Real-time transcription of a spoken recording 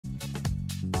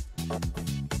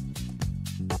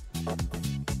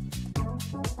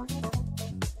Të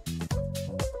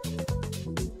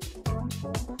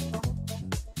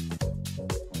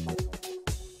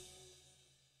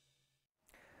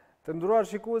nderuar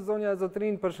shikues, zonja e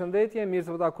zotrin, përshëndetje, mirë se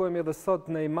po takojmë edhe sot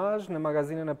në Imazh, në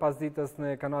magazinën e pasdites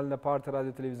në kanalin e parë të Radio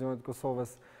Televizionit të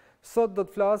Kosovës. Sot do të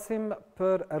flasim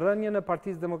për rënien e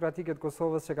Partisë Demokratike të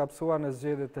Kosovës që ka psuar në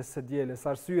zgjedhjet e së dielës,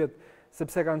 arsyet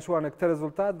sepse kanë çuar në këtë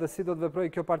rezultat dhe si do të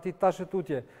veprojë kjo parti tash e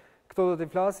tutje. Këto do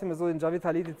t'i flasim me zotin Xhavit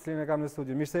Haliti, të cilin e kam në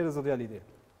studio. Mirë se erdhi zoti Haliti.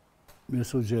 Mirë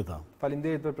se u gjeta.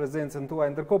 Faleminderit për prezencën tuaj.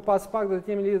 Ndërkohë pas pak do të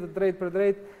kemi lidhje të drejtë për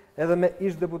drejtë edhe me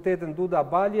ish-deputetën Duda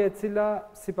Balje, e cila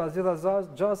sipas gjitha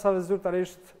gjasave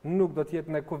zyrtarisht nuk do të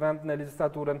jetë në kuvend në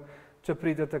legjislaturën që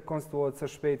pritet të konstituohet së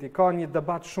shpejti. Ka një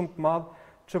debat shumë të madh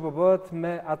që po bëhet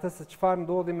me atë se çfarë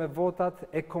ndodhi me votat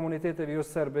e komuniteteve jo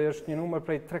serbe. Është një numër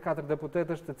prej 3-4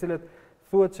 deputetësh të cilët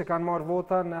thuhet që kanë marrë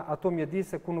vota në ato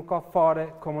mjedise ku nuk ka fare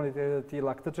komunitete të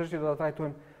tilla. Këtë çështje do ta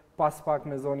trajtojmë pas pak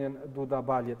me zonjen Duda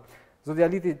Balje. Zoti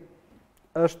Haliti,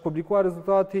 është publikuar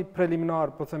rezultati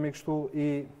preliminar, po themi kështu,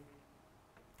 i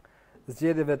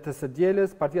zgjedhjeve të së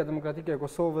dielës. Partia Demokratike e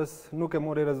Kosovës nuk e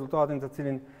mori rezultatin të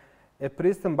cilin e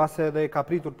priste, mbase edhe e ka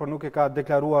pritur, por nuk e ka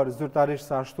deklaruar zyrtarisht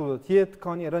se ashtu do të jetë.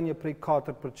 Ka një rënje prej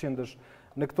 4%-sh.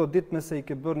 Në këto ditë, nëse i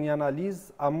ke bërë një analizë,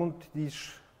 a mund të dish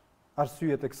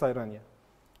arsyet e kësaj rënje?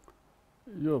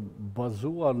 Jo,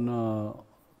 bazuar në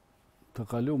të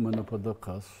kalume në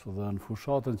Pdk-Së dhe në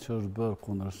fushatën që është bërë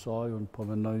kundër saj, unë po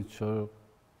mendoj që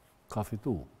ka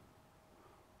fitu.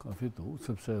 Ka fitu,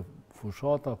 sepse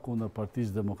fushata kundër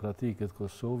Partisë Demokratike të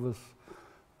Kosovës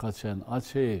ka qenë aq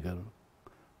e egër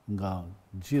nga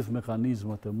gjithë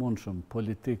mekanizmat e mundshëm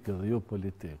politikë dhe jo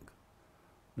politikë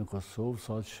në Kosovë,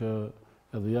 sa që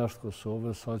edhe jashtë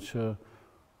Kosovës, sa që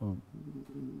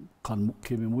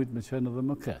kemi mujtë me qenë edhe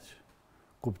më keq.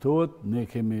 Kuptohet, ne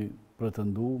kemi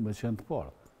pretendu me qenë të parë.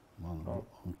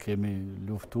 Kemi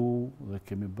luftu dhe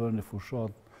kemi bërë një fushat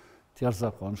të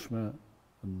jashtëzakonshme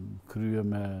në krye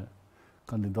me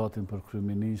kandidatin për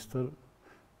kryeministër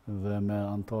dhe me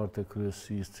antarët e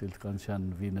kryesisë cilët kanë qenë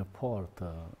në vinë e parë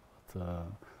të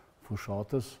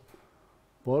fushatës,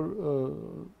 por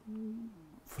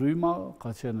fryma ka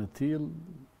qenë e tillë,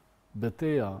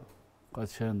 beteja ka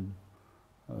qenë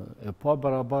e pa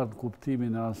barabartë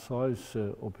kuptimin e asaj se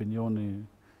opinioni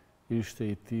ishte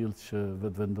i tillë që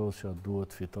vetëvendosja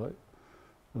duhet fitoj.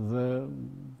 Dhe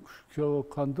kjo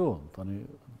ka ndodhur.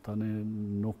 Tani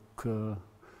nuk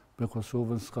me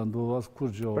Kosovën s'ka ndodhur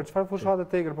askush gjë. Për çfarë fushate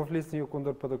të egër po flisni ju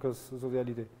kundër Pdk-Së, zoti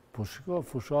Haliti? Po shiko,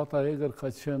 fushata e egër ka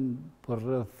qenë për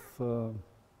rreth,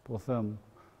 po them,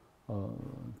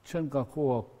 qenë nga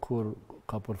koha kur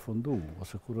ka përfundu,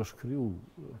 ose kur është kriju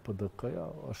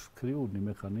Pdk-ja, është kriju një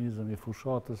mekanizëm i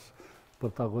fushatës për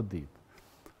ta godit.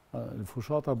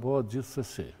 Fushata bëhet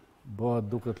gjithsesi, bëhet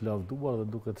duke të lavduar dhe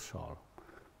duke të sharë.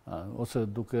 Ose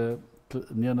duke,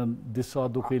 njënën disa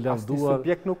duke i lavduar,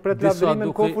 subjekt nuk pret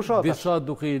lavdrimin ko fushata. Disa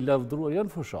duke i lavdruar,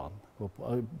 janë fushatë.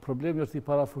 Problemi është i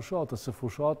para fushatës, se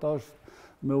fushata është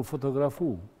me u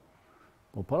fotografu.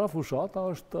 Po para fushata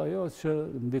është ajo që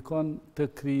ndikon të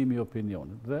krijimi i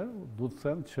opinionit. Dhe du të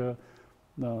them që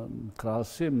në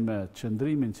krahasim me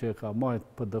qëndrimin që e ka marrë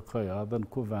Pdk-ja dhe në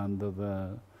kuvende dhe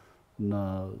në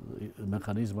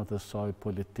mekanizmat e saj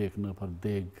politik, në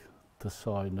përdeg të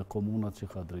saj, në komunat që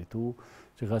ka drejtu,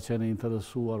 që ka qenë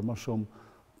interesuar më shumë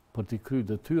për t'i kryer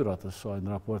detyrat e saj në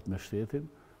raport me shtetin,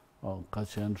 ka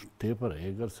qenë tepër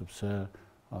egër, sepse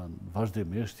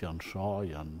vazhdimisht janë shah,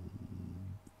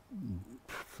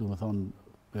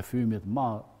 befymjet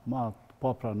ma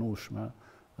papranueshme,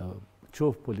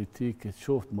 qoftë politike,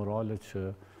 qoftë morale që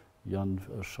janë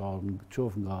shah,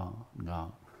 qoftë nga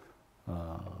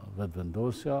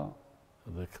vetëvendosja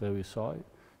dhe kreu i saj,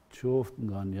 qoftë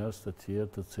nga njerëz të tjerë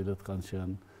të cilët kanë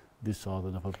qenë disa dhe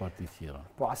në parti tjera.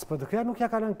 Po as Pdk-ja nuk ja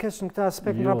ka lënë keq në këtë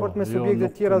aspekt në raport me subjekte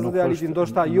të tjera, zoti Haliti,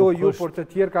 ndoshta ju, por të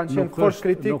tjerë kanë qenë fort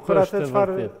kritik për atë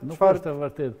çfarë. Nuk është e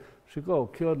vërtetë. Shiko,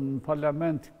 kjo në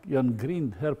parlament janë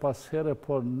grind her pas here,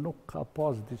 por nuk ka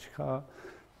pas diçka,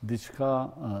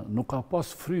 nuk ka pas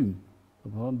frymë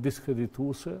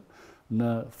diskredituese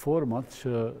në format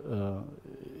që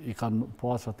i kanë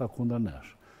pas ata kundër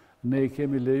nesh. Ne i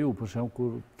kemi leju, për shembull,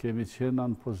 kur kemi qenë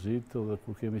në pozitë dhe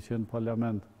kur kemi qenë në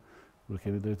parlament, kur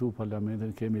kemi drejtu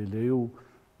parlamentin, kemi leju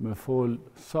me fol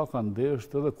sa kanë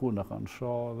desht edhe kur na kanë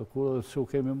shah dhe kur edhe që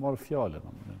kemi marrë fjalën.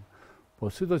 Po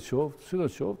si do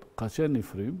qoftë, ka qenë një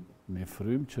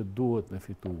frym që duhet me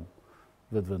fitu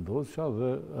vetëvendosja dhe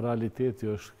realiteti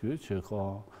është ky që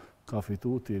ka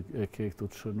fitu, e ke këtu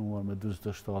të shënuar me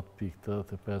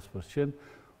 27.85%,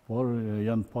 por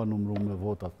janë pa numru me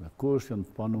votat me kusht, janë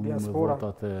pa numru me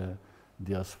votat e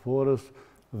diasporës,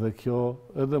 Dhe kjo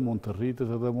edhe mund të rritet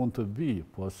edhe mund të bijë,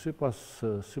 po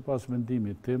sipas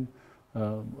mendimit tim,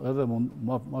 edhe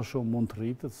ma shumë mund të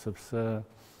rritet, sepse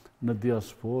në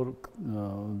diasporë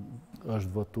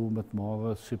është votu me të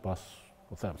madhe sipas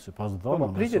dhënave. Po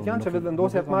pritjet janë që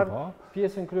vendosja të marrë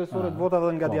pjesën kryesore të votave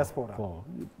nga diaspora. Po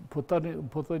thënë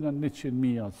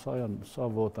 100.000, sa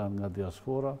vota nga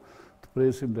diaspora, të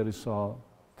presim derisa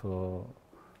të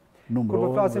numërohen. Kur po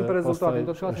flasim për rezultatin,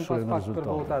 do të flasim pas pak për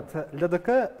votat. LDK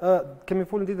kemi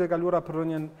folur ditët e kaluara për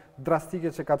rënien drastike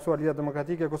që ka psuar Liga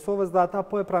Demokratike e Kosovës dhe ata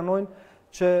po e pranojnë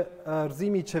që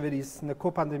rrëzimi i qeverisë në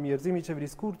kohë pandemie, rrëzimi i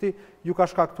qeverisë Kurti ju ka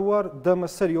shkaktuar dëme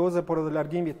serioze, por edhe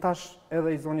largimi tash edhe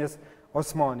i zonjës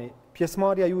Osmani.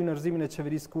 Pjesëmarrja juaj në rrëzimin e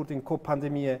qeverisë Kurti në kohë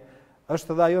pandemie është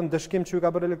edhe ajo ndëshkim që ju ka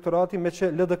bërë elektorati, me që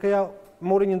LDK-ja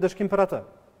mori një ndëshkim për atë?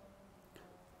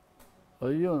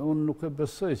 Jo, unë nuk e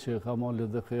besoj që ka marrë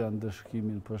LDK-ja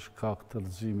ndëshkimin për shkak të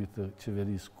rrëzimit të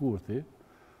qeverisë Kurti,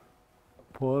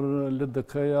 por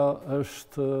LDK-ja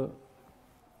është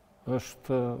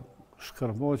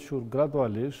shkërmoqur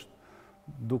gradualisht,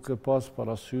 duke pas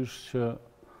parasysh që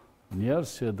njerëz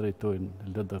që e drejtojnë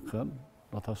LDK-n,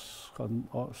 ata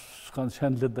s'kanë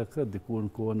qenë LDK dikur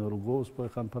në kohën e Rrugovës, po e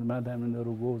kanë përmend emrin e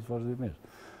Rrugovës vazhdimisht.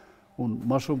 Unë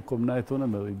ma shumë kom najtone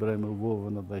me Ibrahim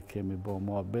Rrugovën dhe kemi bo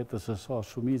muhabete se sa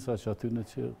shumica që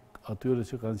atyre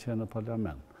që kanë qenë në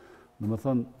parlament. Në më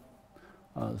thënë,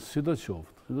 si do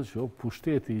qoftë,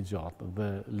 pushteti i gjatë dhe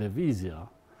lëvizja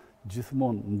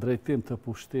gjithmonë në drejtim të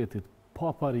pushtetit pa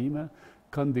parime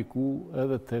ka ndiku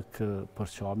edhe tek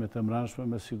përqamjet e mrenshme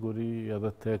me siguri,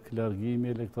 edhe tek largimi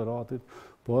i elektoratit,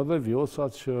 po edhe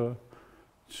vjosat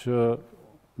që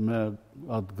me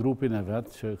atë grupin e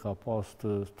vetë që ka pas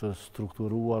të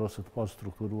strukturuar ose të pas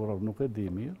strukturuar, nuk e di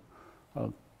mirë,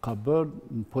 ka bërë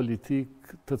në politik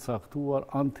të caktuar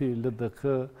anti-LDK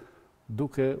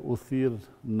duke u thirrë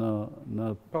në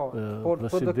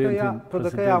presidentin.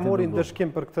 PDK-ja mori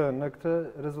ndëshkim për këtë, në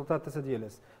këtë rezultat të së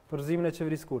dielës, për rrëzimin e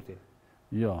qeverisë Kurti.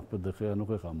 Ja, PDK-ja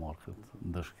nuk e ka marrë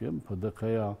këtë ndëshkim.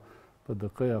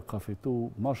 PDK-ja ka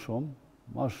fitu ma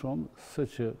shumë se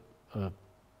që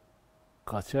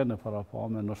ka qenë e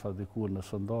parapame nështë dikur në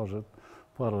sondazhet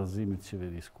për rrëzimit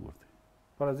qeverisë Kurti.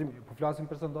 Po flasim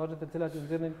për sondazhet e cilat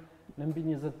nxjerrin në mbi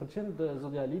 20% dhe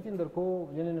Zotja Haliti,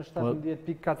 ndërkohë jeni në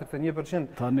 17.41%.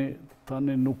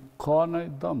 Tani nuk ka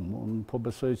ndonjë dëm. Unë po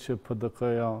besoj që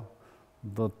PDK-ja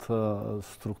do të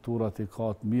strukturat i ka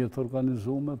të mirë të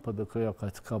organizume, PDK-ja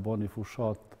ka bën një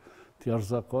fushat të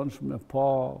jashtëzakonshme,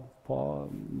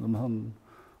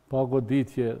 pa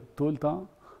goditje tulta,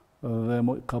 dhe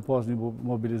ka pas një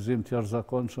mobilizim të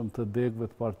jashtëzakonshëm të degëve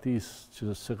të partisë që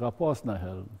se ka pas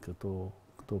ndonjëherë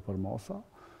këto përmasa,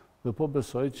 dhe po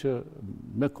besoj që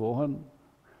me kohën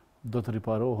do të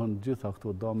riparohen gjitha këto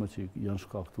dëme që janë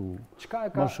shkaktuar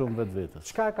më shumë vetvetes.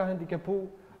 Çka e ka handikepu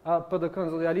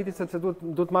PDK-n, Zotja Haliti, sepse duhet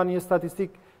të marrë një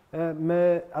statistik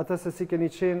me atë se si keni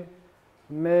qenë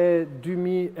me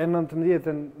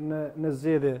 2019 në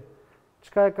zgjedhje.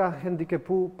 Çka e ka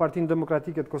handikepu Partinë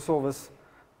Demokratike të Kosovës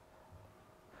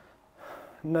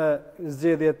në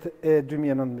zgjedhjet e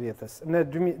 2019-s, në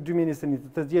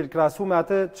 2021, të gjithë krahasu me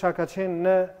atë çka ka qenë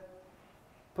në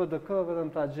PDK, vetëm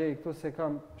ta gjej këtu se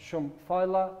kam shumë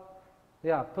fajla.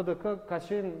 Ja, PDK ka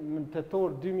qenë në tetor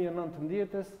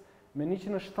 2019-s me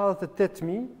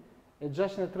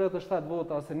 178.637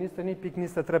 vota, ose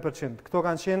 21.23%. Këto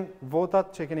kanë qenë votat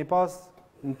që keni pas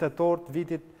në tetor të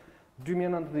vitit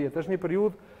 2019. Është një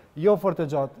periudhë jo fort e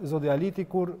gjatë, Zotja Haliti,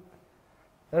 kur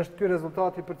është ky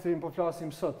rezultati për cilin po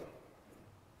flasim sot,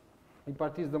 i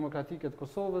Partisë Demokratike të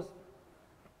Kosovës,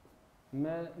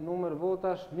 me numër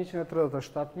votash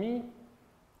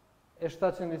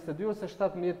 137.722 ose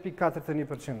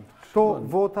 17.41%. Këto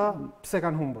vota pse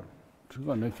kanë humbur?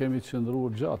 Ne kemi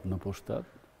qëndruar gjatë në pushtet,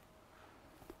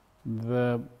 dhe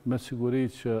me siguri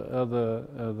që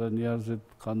edhe njerëzit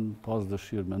kanë pas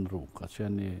dëshirë me ndru. Ka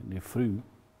qenë një frymë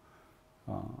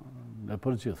e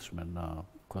përgjithshme në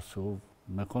Kosovë,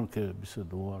 me konë ke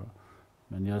biseduar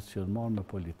me njerëz që janë marrë me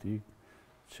politikë,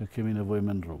 që kemi nevojë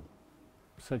me ndru.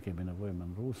 Pse kemi nevojë me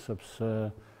ndru? Sepse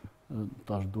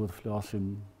tash duhet flasim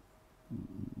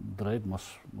drejt, mos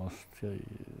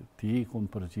t'i ikum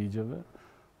përgjigjeve,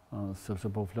 sepse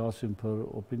po flasim për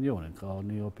opinionin. Ka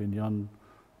një opinion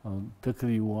të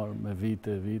krijuar me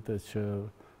vite që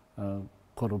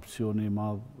korrupsioni i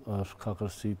madh është ka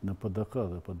kërsit në PDK,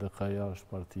 dhe PDK-ja është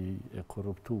parti e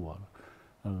korruptuar.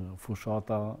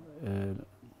 Fushata e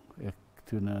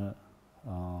këtyne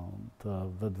të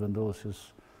vetëvendosjes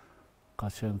ka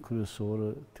qenë kryesore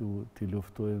t'i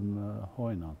luftojmë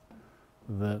hojnat.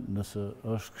 Dhe nëse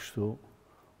është kështu,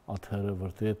 atëherë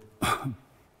vërtet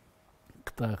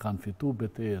ata e kanë fitu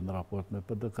betejë në raport me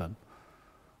Pdk-N,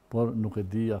 por nuk e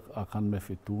di a kanë me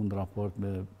fitu në raport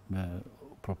me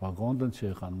propagandën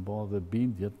që e kanë bërë dhe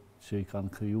bindjet që i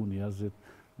kanë kriju njerëzit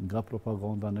nga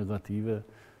propaganda negative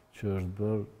që është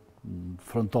bërë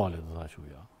frontale, dhe tha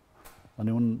quja.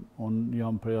 Unë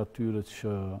jam prej atyre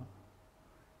që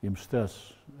i mbështes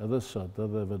edhe sot,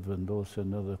 edhe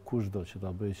vetëvendosen, edhe kushdo që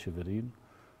ta bëjë qeverinë,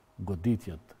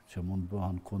 goditjet që mund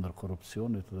bëhen kundër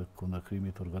korrupsionit dhe kundër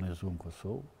krimit organizuar në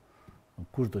Kosovë,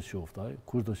 kushdo qoftë ai,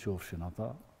 kushdo qofshin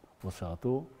ata ose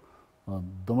ato,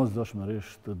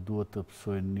 domosdoshmërisht duhet të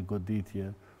pësojnë një goditje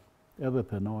edhe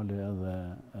penale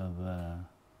edhe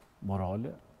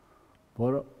morale,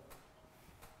 por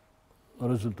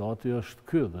rezultati është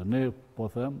ky dhe ne po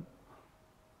them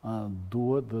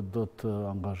duhet dhe do të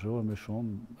angazhohemi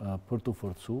shumë për të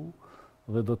forcu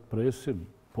dhe do të presim,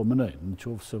 po mënej, në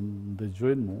qoftë se më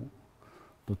dëgjojnë mu,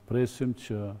 do të presim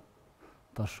që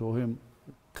ta shohim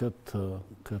këtë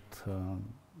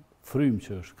frym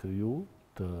që është kriju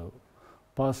të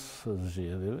pas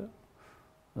zgjedhjeve,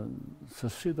 se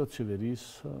si do të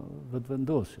qeverisë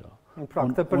vetëvendosja. Pra,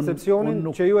 këtë percepcionin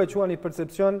që ju e quani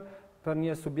percepcion për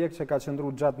një subjekt që ka qëndru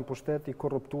gjatë në pushtet, i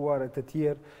korruptuar e të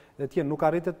tjerë, nuk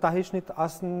arritet ta hishnit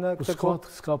asë në këtë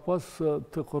kohë? S'ka pas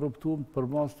të korruptuar për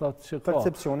mas të atë që ka.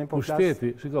 Percepcionin, po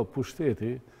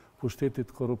flasë?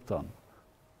 Pushtetit korruptan.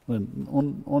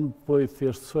 Unë po i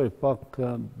thjeshtësoj pak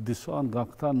disa nga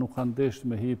këta nuk kanë desht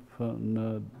me hip në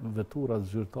veturat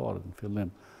zyrtare në fillim,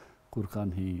 kur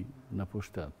kanë hi në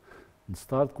pushtet. Në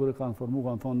start, kur e kanë formu,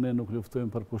 kanë thonë, ne nuk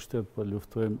luftojmë për pushtet, për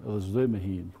luftojmë edhe zdojmë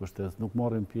hi në pushtet, nuk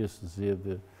marrim pjesë në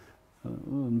zgjedhje.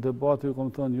 Në debati ju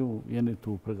kam thonë, ju jeni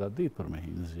tu përgatit për me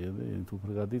hi në zgjedhje, jeni tu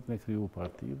përgatit me kriju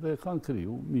parti, dhe kanë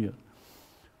kriju mirë.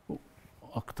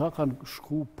 A këta kanë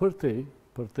shku për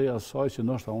te asaj që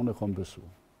nështë unë e kom besu.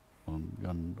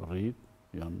 Janë rrit,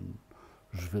 janë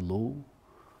zhvillu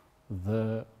dhe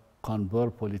kanë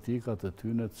bërë politikat e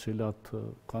tyne të cilat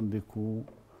kanë diku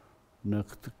në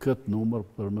këtë numër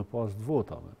për me pas të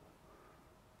votave.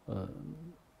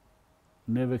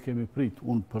 Neve kemi prit,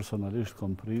 unë personalisht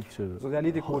kom prit që... Zoti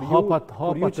Haliti, kur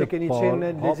ju që keni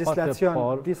qenë në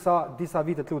legislacion disa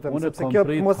vitet lutëm, sepse kjo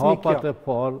mos mi kjo. Hapat e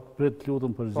parë, prit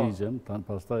lutëm përgjigjen, tanë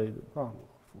pastaj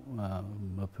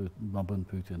më bën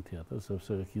pyetjen tjetër,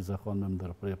 sepse e ki zakon me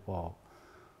ndërprej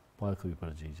pa e kry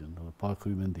përgjigjen, pa e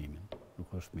kry mendimin, nuk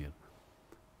është mirë.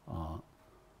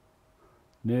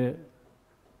 Ne,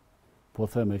 po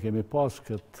theme, kemi pas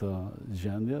këtë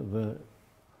gjendje dhe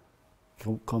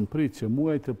kam prit që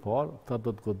muajt e parë, ta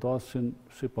do të godasin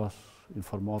si pas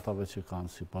informatave që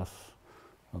kanë, si pas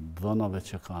dhënave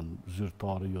që kanë,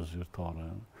 zyrtare, jo zyrtare,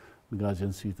 nga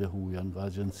agjensit e huja, nga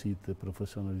agjensit e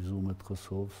profesionalizume të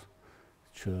Kosovës,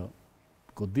 që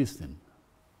godisnin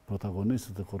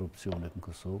protagonistët e korrupsionit në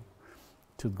Kosovë,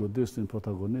 që të godisnin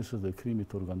protagonistët e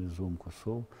krimit organizuar në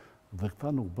Kosovë, dhe këta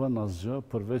nuk bën asgjë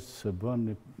përveç se bën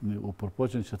u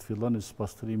përpoqen që të filloni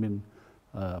pastrimin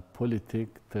politik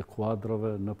të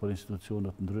kuadrave në për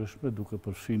institucionet ndryshme, duke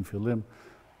përfshin fillim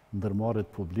ndërmarrjet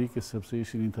publike, sepse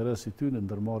ishin interesi ty në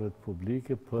ndërmarrjet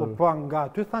publike për... Po nga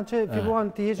ty thanë që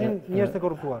filluan të ishin njerëz të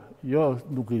korruptuar. Jo,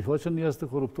 nuk i hoqen njerëz të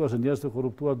korruptuar, se njerëz të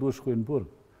korruptuar duhet shkojnë në burg.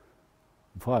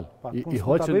 M'fal. I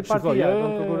hoqen,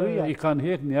 i kanë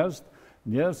hek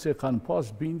njerëz që kanë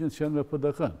pas bindjen që janë me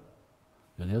Pdk-N.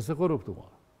 Jo njerëz të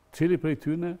korruptuar. Cili prej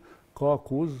tyne ka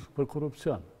akuzë për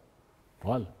korrupcion.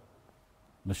 M'fal.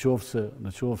 Në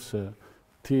qoftë se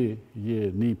ti je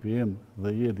një PM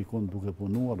dhe je dikon duke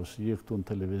punuar, ose je këtu në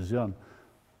televizion,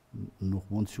 nuk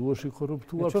mund të quhesh i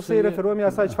korruptuar. Në qoftë se i referohemi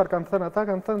asaj çfarë kanë thënë ata,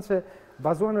 kanë thënë se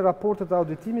bazuar në raportet e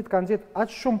auditimit kanë gjetë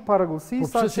aq shumë parregullsi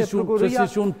sa që prokuroria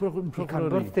kanë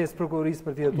bërë ftesë prokurorisë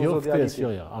për t'i dhënë Zoti Haliti. Jo,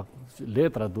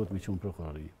 letra duhet me qenë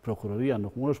prokurori. Prokuroria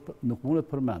nuk mundet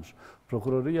përmendsh.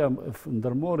 Prokuroria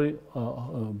ndërmori,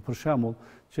 për shembull,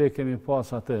 që e kemi pas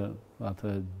atë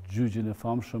gjyqin e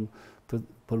famshëm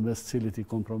përmes cilit i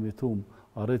kompromitum,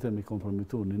 arritëm i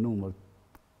kompromitum një numër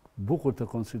bukur të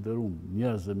konsiderum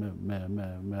njerëzve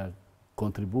me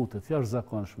kontributet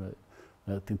jashtëzakonshme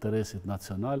të interesit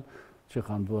nacional, që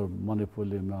kanë bërë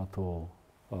manipulim në ato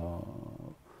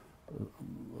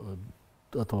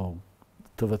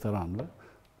të veteranëve,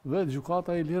 dhe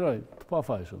gjykata i liroi të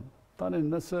pafajshëm. Tani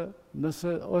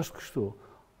nëse është kështu,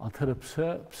 atëherë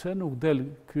pse nuk del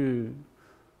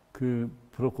ky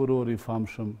prokurori i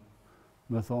famshëm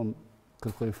me thonë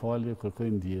kërkoj falje, kërkoj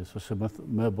ndjes, ose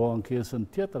me bë ankesën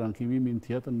tjetër, ankimimin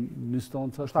tjetër, në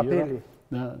instanca tjera. Apeli?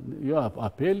 Jo,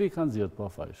 apeli kanë zgjedhë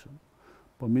pafajshëm.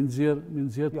 Po mi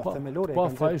nxjerr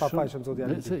pafajshëm,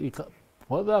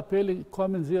 Po dhe apeli ka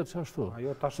me nxjerrë qashtu.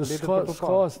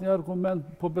 S'ka asnjë argument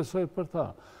po besoj për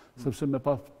ta. Sepse me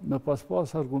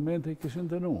pas argumente i kishin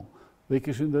dënu. Dhe i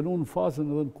kishin dënu në fazën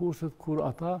edhe në kushtet kur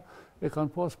ata e kanë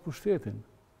pas pushtetin.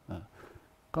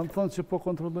 Kanë thënë që po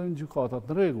kontrollojnë gjykatat,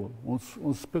 në rregull.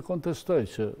 Unë s'pe kontestoj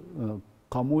që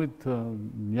ka mujt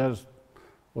njerëz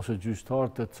ose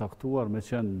gjyqtarë të caktuar me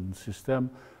qenë në sistem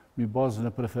mi bazën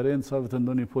e preferencave të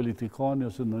ndonjë politikani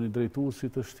ose ndonjë drejtuesi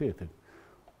të shtetit.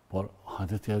 Por,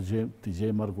 hajde të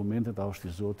gjejmë argumentet, a është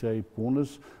i zotja i punës,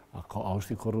 a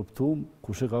është i korruptum,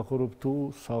 kush e ka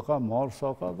korruptu, sa ka marrë,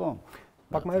 sa ka dhënë.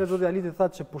 Pak më herët zoti Haliti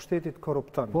thatë që pushtetit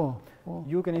korrupton. Po.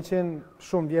 Ju keni qenë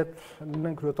shumë vjetë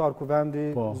nën kryetar kuvendi,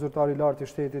 zyrtar i lartë i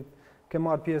shtetit, ke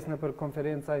marrë pjesë në për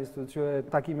konferenca, institucione,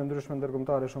 takime ndryshme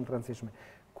ndërkombëtare shumë të rëndësishme.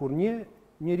 Kur një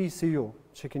njeri si ju,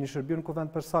 që keni shërbyer në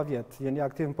kuvend për sa vjet, jeni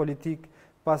aktiv në politik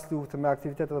pas lufte me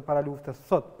aktivitetet dhe para lufte,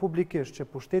 thot publikisht që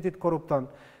pushtetit korrupton,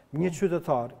 një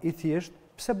qytetar i thjesht,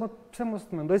 pse mos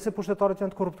të mendoj se pushtetarët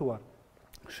janë të korruptuar?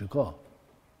 Shiko,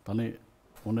 tani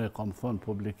unë e kam thënë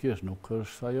publikisht, nuk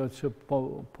është ajo që po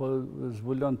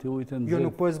zbulon ti ujtën nxehtë. Jo,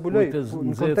 nuk po e zbuloj, në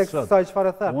kontekst të saj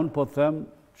çfarë them. Unë po them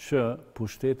që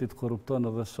pushtetit korrupton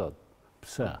edhe sot.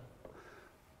 Pse?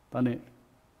 Tani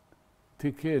ti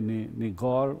ke një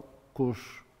garë kush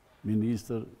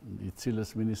ministër i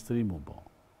cilës ministrim u bë.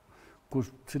 Kush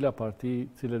cila parti,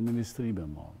 cilën ministrime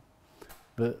më.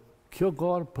 Dhe kjo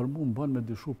garë për mu më bën me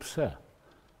dyshu pse?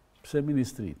 Pse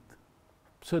ministrit?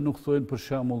 Pse nuk thojnë për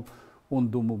shembull unë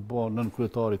du më bë nën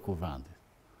kryetari i kuvendit?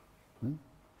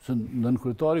 Se nën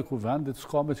kryetari i kuvendit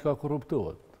s'ka me çka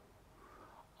korruptohet.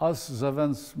 As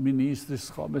zëvendës ministri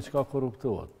s'ka me çka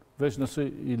korruptohet. Veç nëse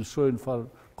i lëshojnë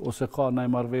ose ka ndaj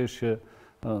marrëveshje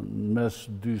mes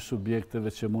dy subjekteve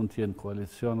që mund t'jenë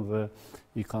koalicion dhe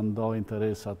i kanë nda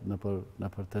interesat në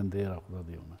për tendera, ku ta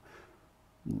di unë.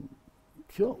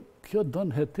 Kjo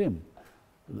don hetim,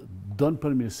 don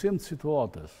përmirësim të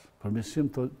situatës, përmirësim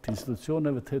të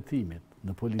institucioneve të hetimit,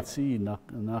 në polici,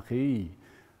 në AKI,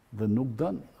 dhe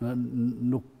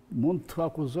nuk mund të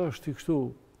akuzosh ti kështu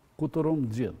ku të rëmë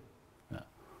gjithë.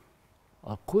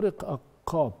 A kur e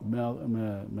kap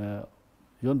me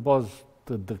jo në bazë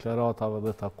të deklaratave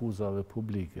dhe të akuzave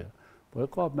publike, po e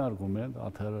kap me argument,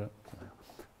 atëherë.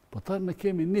 Po tërë ne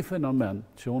kemi një fenomen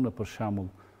që unë për shembull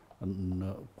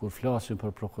kur flasim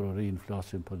për prokurorin,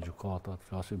 flasim për gjykatat,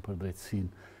 flasim për drejtësinë,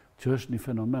 që është një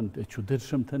fenomen e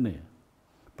çuditshëm të ne.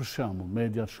 Për shembull,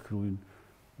 media shkruajnë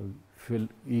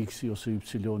X ose Y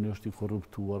është i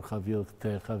korruptuar, ka vjedh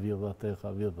këtë, ka vjedh atë, ka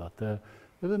vjedh atë.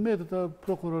 Edhe mediat e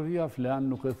prokuroria flan,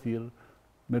 nuk e thirr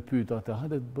me pyet atë,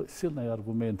 hajde sillni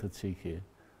argumentet që i ke.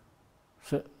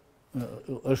 Se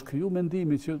është kriju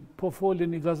mendimi që po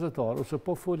folin një gazetar ose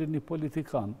po folin një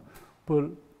politikan për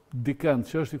dikën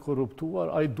që është i korruptuar,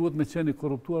 ai duhet me qenë i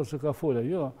korruptuar se ka folja.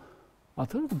 Jo,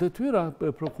 atëherë detyra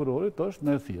e prokurorit është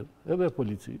me thirr, edhe e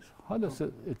policisë. Hajde se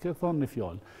e ke thonë një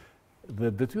fjalë.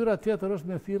 Dhe detyra tjetër është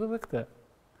me thirr edhe këtë,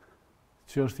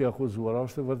 që është i akuzuar,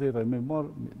 është e vërtetë. Me marr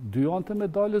dy anë të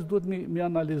medaljes duhet mi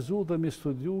analizu dhe mi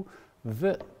studiu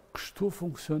dhe kështu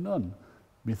funksionon.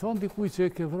 Mi thonë dikuj që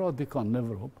e ke vrarë dikan në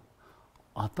Evropë,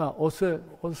 ata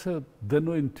ose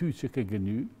dënojnë ty që ke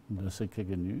gëny, nëse ke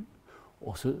gëny,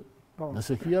 ose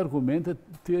nëse ki argumente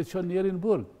ti e qënë njeri në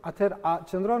burg. Atëherë, a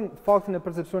qëndron faktin e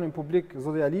percepcionin publik,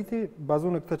 zoti Haliti, bazu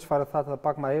në këtë çfarë thatë dhe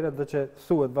pak më herët dhe që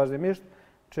thuhet vazhdimisht,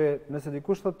 që nëse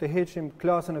dikush thotë të heqim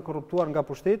klasën e korruptuar nga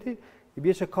pushteti, i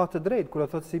bie që ka të drejtë kur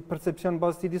e thotë si percepcion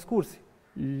bazë këtij diskursi.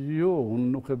 Jo, unë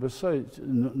nuk e besoj,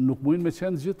 nuk mujnë me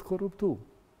qenë gjithë korruptu.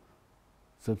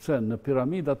 Sepse në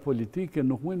piramidat politike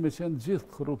nuk mujnë me qenë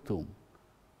gjithë korruptum.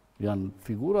 Janë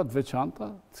figurat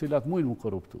veçanta cilat mujnë mu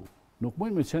korruptu. Nuk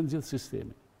mujnë me qenë gjithë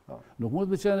sistemi. Nuk mujnë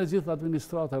me qenë gjithë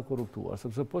administrata e korruptuar.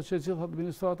 Sepse po që gjithë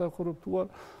administrata e korruptuar,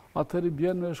 atëri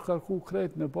bjen me shkarku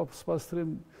krejt në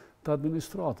pastrim të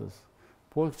administratës.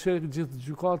 Po që gjitha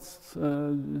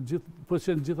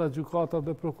gjykatat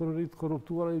dhe prokurorit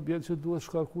korruptuara i bjen që duhet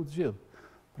shkarku të gjithë.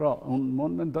 Pra, unë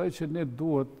mund mendoj që ne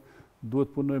duhet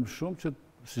punojmë shumë që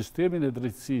sistemin e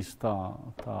drejtësisë ta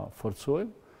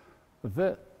forcojmë dhe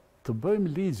të bëjmë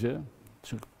ligje,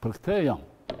 që për këte jam,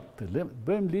 të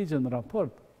bëjmë ligje në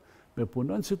raport me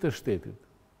punonësit e shtetit,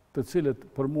 të cilët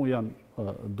për mu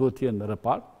duhet jenë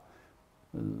repart,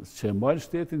 që e marrë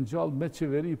shtetin gjallë me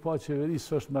qeveri, pa qeveri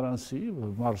së është më rëndësi,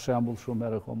 marrë shembull shumë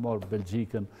herë ka marrë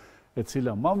Belgjikën, e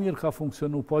cila ma mirë ka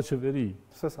funksionu pa qeveri,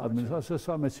 administratë se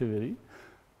sa me qeveri,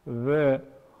 dhe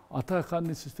ata kanë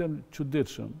një sistem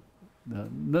çuditshëm.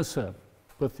 Nëse,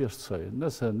 për thjeshtësoj,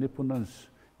 nëse një punonës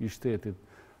i shtetit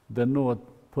dënohet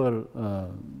për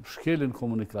shkelin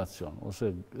komunikacion,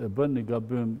 ose e bën një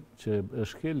gabim që e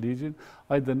shkel ligjin,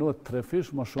 a i dënohet 3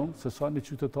 fish më shumë se sa një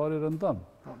qytetari rëndon.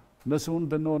 Nëse unë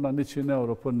dënona 100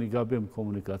 euro për një gabim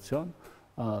komunikacion,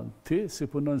 ti, si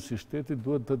punonjës i shtetit,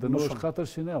 duhet të dënohesh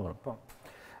 400 euro.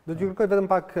 Do t'ju kërkoj vetëm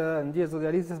pak ndjes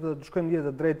socialistës, do të shkojmë ndjes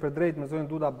të drejt për drejt me zonën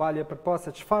Duda Balje për pas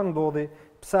se çfarë ndodhi,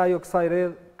 pse ajo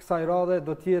kësaj radhe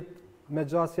do të jetë me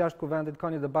gjas jashtë kuvendit, ka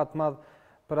një debat madh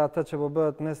për atë që po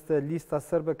bëhet nëse lista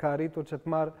serbe ka arritur që të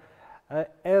marrë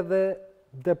edhe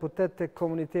deputet të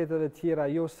komuniteteve tjera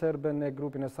jo serbe në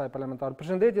grupin e saj parlamentar.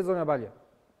 Përshëndetje zonja Balje.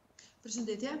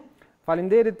 Përshëndetje.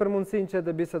 Faleminderit për mundësinë që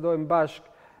të bisedojmë bashkë.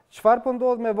 Çfarë po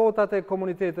ndodh me votat e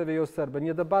komuniteteve jo serbe?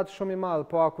 Një debat shumë i madh,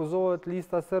 po akuzohet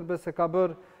lista serbe se ka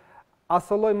bërë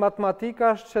aso lloj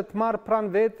matematikash që të marrë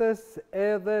pranë vetes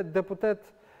edhe deputet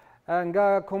nga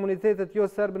komunitetet jo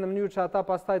serbe në mënyrë që ata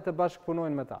pastaj të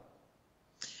bashkëpunojnë me ta.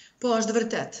 Po, është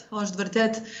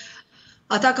vërtet.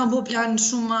 Ata kanë bërë plan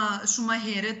shumë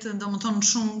herët, domethënë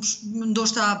shumë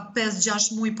ndoshta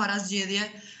 5-6 muaj para zgjedhje,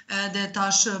 dhe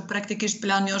tash praktikisht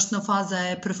plani është në faza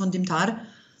e përfundimtar.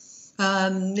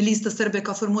 Lista serbe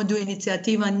ka formuar 2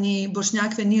 iniciativa, një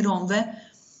bosnjakëve, një romëve,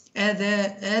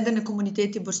 edhe në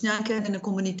komuniteti bosnjak, edhe në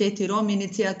komuniteti rom,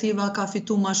 iniciativa ka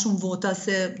fitu ma shumë vota,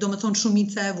 se do me thonë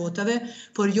shumica e votave,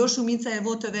 por jo shumica e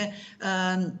votave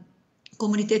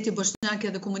komuniteti bosnjak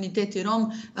edhe komuniteti rom,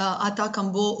 ata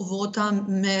kanë bo vota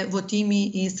me votimi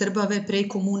i sërbave prej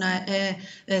komuna e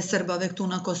sërbave këtu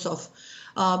në Kosovë.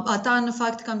 Ata në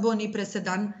fakt kanë bo një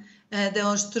presedan, dhe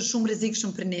është shumë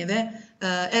rrezikshëm për neve,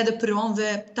 edhe për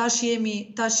romëve, tash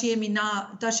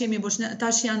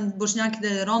janë bosnjakët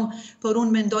dhe rom, por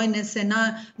unë mendoj nëse na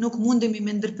nuk mundemi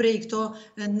me ndërprej këto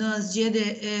në zgjedhje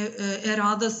e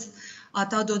radhës,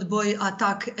 ata do të bëj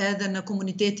atak edhe në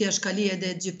komuniteti ashkali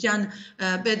edhe egjiptian,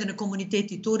 edhe në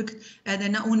komuniteti turk,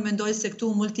 edhe unë mendoj se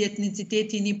këtu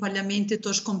multietniciteti një parlamentit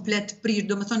është komplet prish,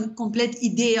 do me thonë komplet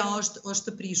ideja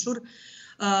është prishur.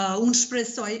 Unë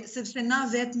shpresoj, sepse na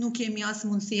vetë nuk kemi as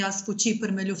mundësi, as fuqi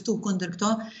për me luftu kundër këto.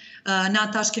 Na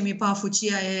tash kemi pa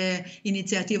fuqia e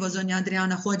iniciativa zonja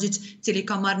Adriana Hoxhić, cili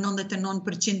ka marrë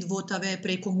 99% votave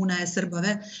prej komuna e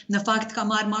sërbave. Në fakt ka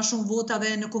marrë ma shumë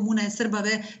votave në komuna e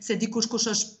sërbave se dikush kush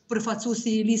është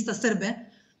përfacuesi i lista sërbe.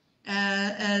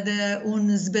 Edhe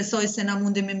unë zbesoj se na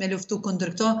mundemi me luftu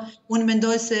kundër këto. Unë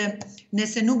mendoj se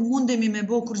nëse nuk mundemi me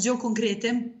bo kur gjo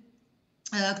konkrete,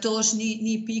 këto është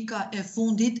një pika e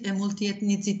fundit e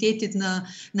multietnicitetit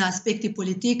në aspekti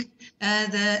politik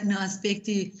edhe në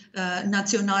aspekti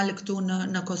nacional këtu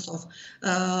në Kosovë.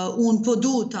 Unë po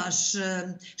du tash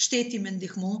shteti me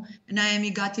ndihmu, na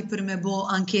jemi gati për me bo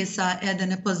ankesa edhe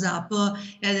në PZAP,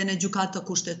 edhe në gjykata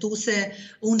kushtetuese.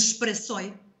 Unë shpresoj,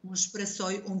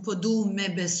 unë po du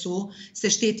me besu se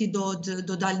shteti do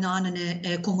dalë në anën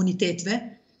e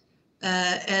komunitetve,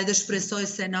 edhe shpresoj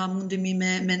se na mundemi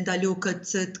me ndalu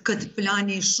këtë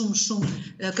plani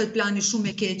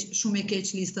shumë e keq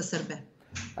lista sërbe.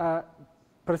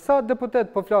 Për sa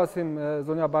deputet po flasim,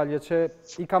 zonja Balje, që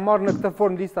i ka marrë në këtë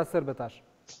formë lista sërbe tash?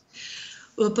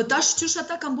 Për tash qysh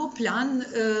ata kanë bo plan,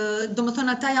 do më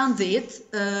thonë ata janë 10,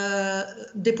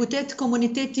 deputet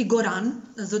komuniteti Goran,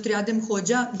 zotri Adem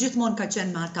Hoxha, gjithmonë ka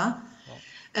qenë me ata.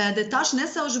 Dhe tash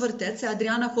nëse është vërtet se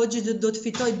Adriana Hoxhić do të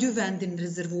fitoj 2 vendin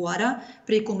rezervuara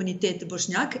prej komunitetit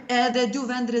bosnjak, edhe 2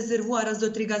 vend rezervuara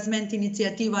zotri Gazment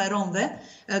iniciativa e romëve,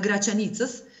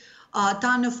 Graçanicës.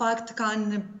 Ata në fakt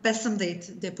kanë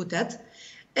 15 deputet.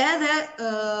 Edhe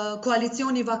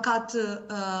koalicioni Vakat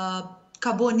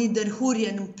ka bo një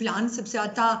dërhurje në plan, sepse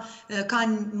ata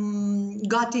kanë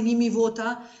gati 1000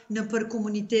 vota në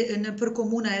për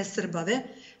komuna e sërbave.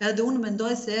 Edhe unë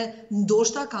mendoj se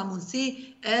ndoshta ka mundësi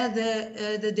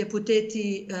edhe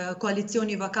deputeti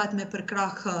koalicioni Vakat me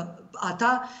përkrah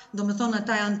ata, do me thonë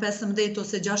ata janë 15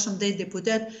 ose 16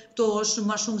 deputet, këto është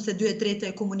ma shumë se 2/3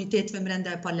 e komunitetve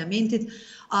mrenda e parlamentit,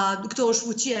 këto është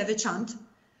fuqia e veçantë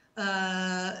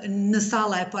në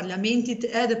sala e parlamentit,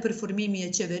 edhe për formimi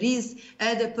e qeveris,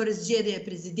 edhe për zgjedhje e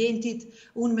prezidentit.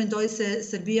 Unë mendoj se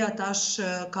Serbia tash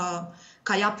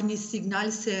ka japë një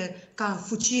signal se ka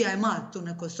fuqia e madh këtu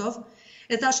në Kosovë.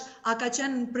 E tash, a ka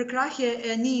qenë përkrahje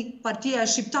e një partia e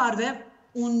shqiptarve,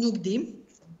 unë nuk dim.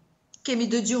 Kemi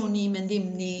dëgju një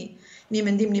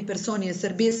mendim një personi e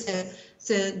Serbisë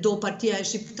se do partia e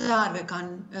shqiptarve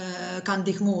kanë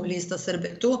ndihmu lista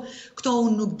sërbe këtu. Këto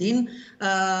unë nuk din,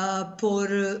 por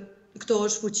këto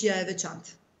është fuqia e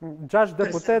veçantë. 6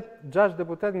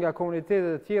 deputet nga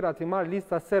komunitetet e tjera t'i marrë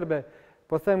lista serbe,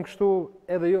 po them kështu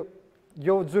edhe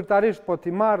jo zyrtarisht, po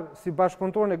t'i marrë si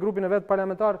bashkëpunëtor në grupin e vetë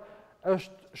parlamentar,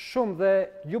 është shumë dhe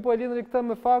ju po e lidhni këtë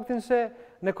me faktin se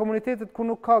në komunitetet ku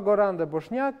nuk ka goran dhe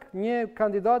bosnjak, një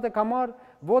kandidate ka marrë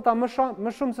vota më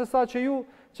shumë se sa që ju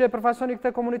që e përfaqësoni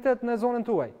këtë komunitet në zonën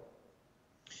tuaj.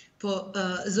 Po,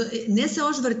 nëse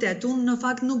është vërtet, unë në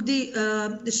fakt nuk di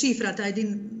shifrat, a e din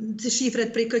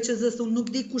shifret prej KQZ-s, unë nuk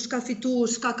di kush ka fitu,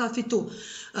 shka ka fitu.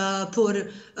 Por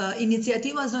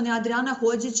iniciativa zone Adriana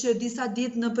Hoxhi që disa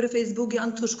ditë në për Facebook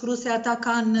janë të shkru se ata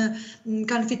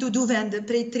kanë fitu 2 vende,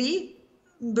 prej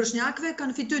 3 bosnjakëve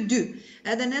kanë fitu 2.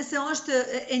 Edhe nëse është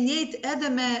e njëjtë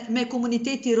edhe me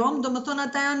komuniteti rom, do më thonë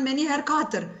ata janë me 1 herë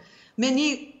 4. Me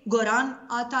 1 goran,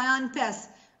 ata janë 5.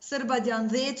 Sërbat janë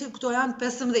 10, këto janë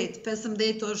 15.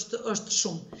 15 është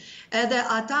shumë. Edhe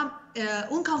ata,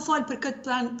 unë kam falë për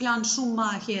këtë plan shumë ma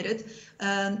herët.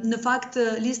 Në fakt,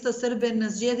 lista sërbe në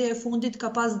zgjedhje e fundit ka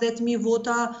pas 10.000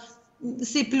 vota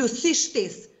si plus, si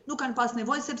shtes. Nuk kanë pas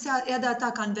nevojë, sepse edhe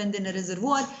ata kanë vendin e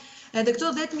rezervuar. Edhe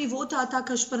këto 10.000 vota ata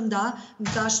ka shpërnda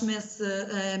tash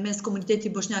mes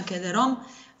komuniteti bosnjak edhe rom,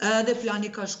 edhe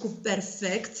plani ka shku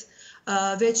perfekt.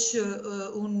 Veç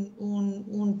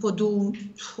unë po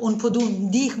du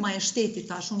ndihma e shtetit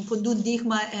tash, unë po du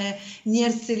ndihma e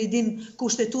njerëz që lidin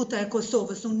kushtetuta e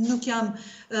Kosovës. Unë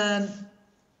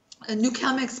nuk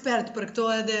jam ekspert për këto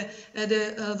edhe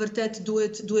vërtet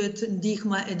duhet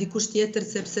ndihma e dikush tjetër,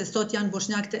 sepse sot janë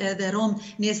bosnjakët edhe rom,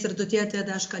 nesër do tjetë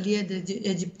edhe ashkalije, edhe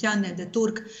egjiptian, edhe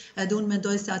turk, edhe unë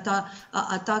mendoj se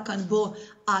ata kanë bo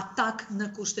atak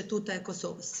në kushtetuta e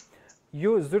Kosovës.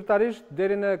 Ju zyrtarisht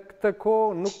deri në këtë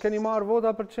kohë nuk keni marrë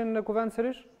vota për të qenë në kuvend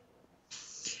sërish?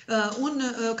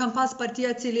 Unë kam pas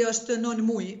partia cili është 9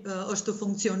 muj është të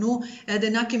funksionu, edhe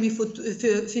na kemi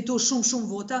fitu shumë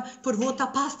vota, për vota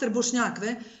pastër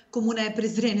bosnjakëve, komuna e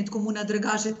Prizrenit, komuna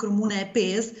Dragashit, komuna e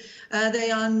Pes, edhe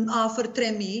janë afër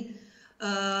 3.000.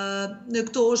 Në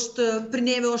këto është, për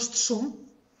neve është shumë,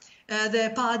 edhe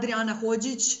pa Adriana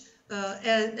Hoxhić,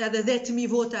 edhe 10.000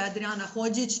 vota Adriana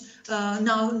Hoxhić,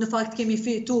 në fakt kemi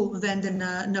fitu vendin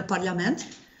në parlament,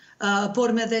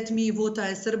 por me 10.000 vota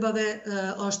e sërbave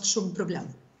është shumë problem.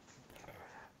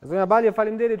 Zonja Balje,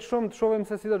 faleminderit shumë, të shohim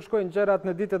se si do të shkojnë gjërat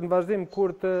në ditët në vazhdim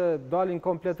kur të dalin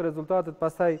komplet rezultatet,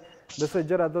 pastaj besoj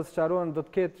gjërat do të sqarohen, do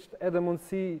të ketë edhe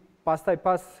mundësi pastaj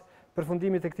pas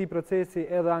përfundimit të këtij procesi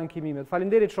edhe ankimimet.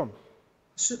 Faleminderit shumë.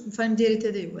 Faleminderit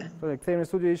edhe juve. Kthehemi në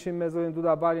studio, ishim me zonjën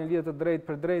Duda Baljen, lidhje të drejtë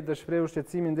për drejtë, dhe shprehu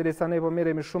shqetësimin derisa ne po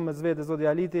merremi shumë me vetë zoti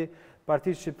Haliti.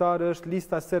 Partia Shqiptare është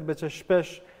lista serbe që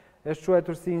shpesh është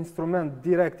quajtur si instrument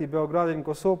direkt i Beogradit në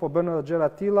Kosovë, po bën edhe gjëra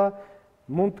të tilla,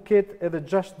 mund të ketë edhe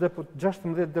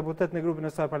 16 deputet në grupin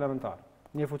e saj parlamentar.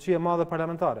 Një fuqi e madhe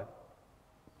parlamentare.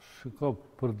 Shiko,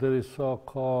 përderisa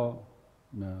ka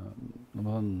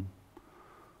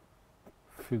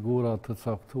figura të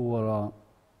caktuara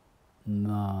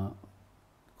në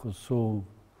Kosovë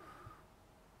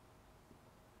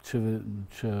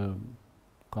që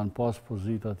kanë pas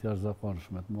pozitat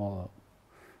jashtëzakonshme të mëdha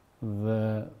dhe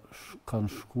kanë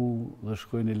shku dhe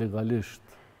shkojnë ilegalisht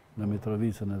në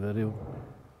Mitrovicën e Veriut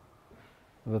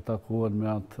dhe takuan me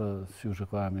atë, si u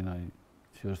shikojamin ai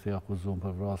që është i akuzuar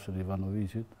për vrasjen e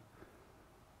Ivanovicit.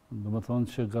 Do të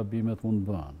thonë që gabimet mund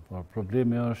bëhen, por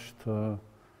problemi është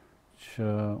që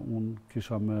unë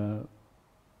kisha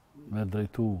me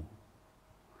drejtu,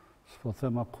 s'po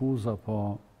them akuza, po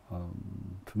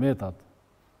tmetat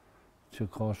që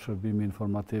ka shërbimi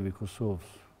informativ i Kosovës,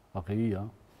 AKI-ja,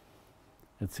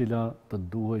 e cila të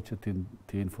duhej që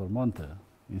t'i informonte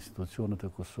institucionet e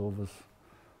Kosovës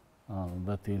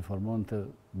dhe t'i informonte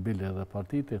bile dhe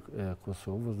partitë e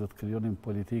Kosovës dhe të krijonin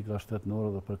politika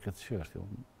shtetërore dhe për këtë çështje.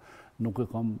 Nuk e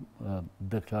kam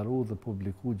deklaru dhe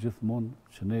publiku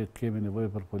gjithmonë që ne kemi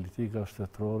nevojë për politika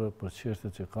shtetërore për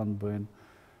çështjet që kanë bëjnë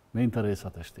me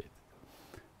interesat e shtetit.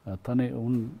 Tani,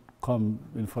 unë kam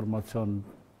informacion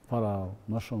para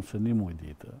më shumë se 1 muaj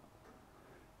dite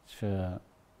që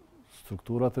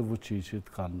strukturat e Vučićit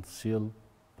kanë sjell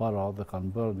para dhe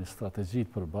kanë bërë një strategji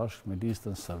të përbashkët me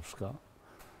listën sërbska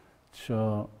që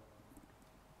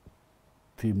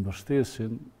t'i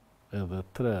mbështesin edhe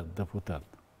 3 deputet,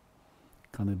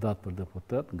 kandidat për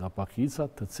deputet nga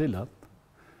pakicat të cilat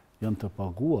janë të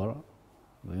paguara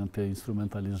dhe janë të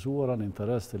instrumentalizuara në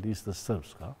interes të listës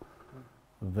sërbska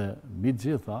dhe mbi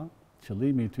gjitha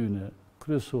qëllimi i tyre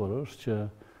kryesor është që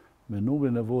me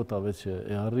numrin e votave që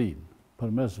e arrin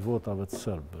përmes votave të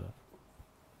sërbëve,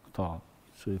 këta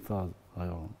që i tha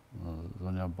ajo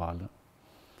zonja Bale,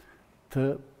 të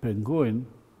pengojnë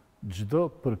çdo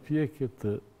përpjekje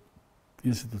të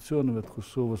institucioneve të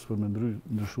Kosovës për me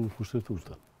ndryshu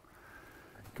kushtetutën.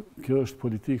 Kjo është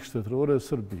politikë shtetërore e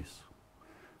Serbisë.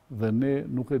 Dhe ne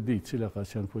nuk e di cila ka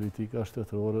qenë politika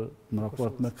shtetërore në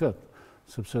raport me këtë,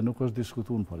 sepse nuk është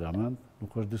diskutuar në parlament,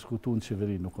 nuk është diskutuar në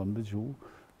qeveri, nuk kam dëgjuar,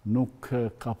 nuk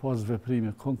ka pas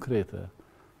veprime konkrete.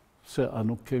 Se a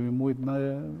nuk kemi mujt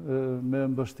me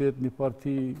mbështet një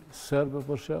parti serbe,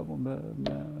 për shembull,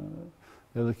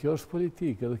 edhe kjo është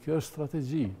politikë, edhe kjo është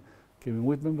strategji. Kemi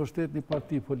mujt me mbështet një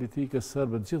parti politike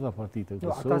serbe, gjitha partitë e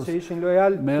Kosovës. Ata që ishin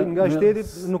lojal nga shtetit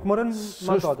nuk morën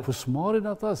mandate. Po s'marrin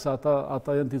ata, se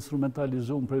ata janë të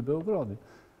instrumentalizuar prej Beogradit.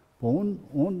 Po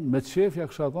unë me qefja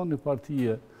kisha thonë një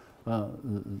partije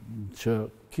që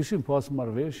kishin pas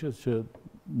marrëveshje, që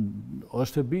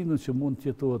është e bindur që mund të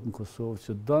jetohet në Kosovë,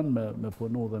 që dënë me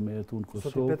punu dhe me jetu në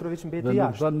Kosovë, dhe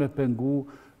nuk dënë me pengu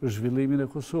zhvillimin e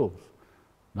Kosovës.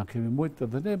 Na kemi mujtë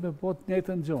dhe ne me botë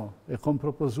njëjtën gjë. E kom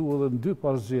propozu edhe në 2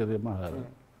 pasgjedhje më herë.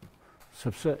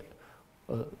 Sepse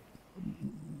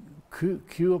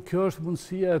kjo është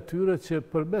mundësia e tyre që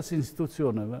përmes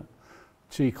institucioneve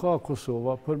që i ka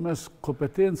Kosova, përmes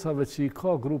kompetencave që i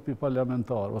ka grupi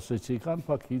parlamentar, ose që i kanë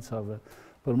pakicave,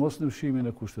 për mos në ushimin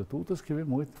e kushtetutës, kemi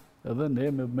mujtë edhe ne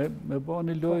me ba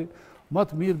një loj ma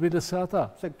të mirë bile se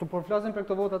ata. Se këtu por flasim për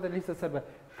këto votat e listës serbe.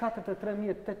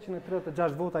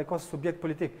 43.836 vota i ka subjekt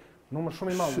politik. Numër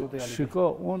shumë i madh votë janë. Shiko,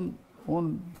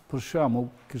 unë për shembull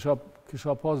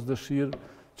kisha pas dëshirë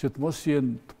që të mos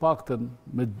jenë të paktën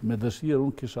me dëshirë,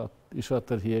 unë isha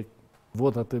tërheq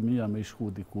votat e mia me i shku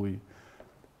dikuj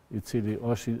i cili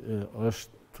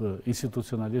është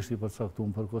institucionalisht i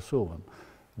përcaktuar për Kosovën.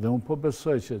 Dhe unë po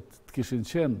besoj që të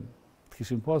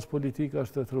kishin pas politika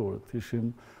shtetërore, të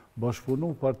kishim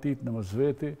bashkëpunu partit në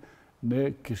mëzveti,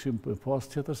 ne kishim pas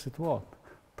qëtër situatë.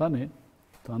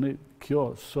 Tani,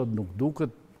 kjo sot nuk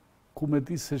duket ku me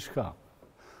di se shka.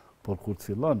 Por kur të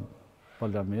fillon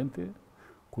parlamenti,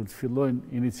 kur të fillojnë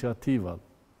iniciativat,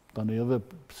 tani edhe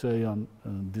pse janë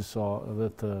disa edhe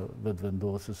të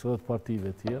vetëvendosjes, edhe të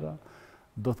partive tjera,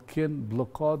 do të kenë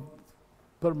blokad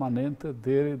permanente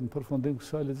deri në përfundim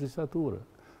kësaj legjislature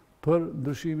për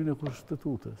ndryshimin e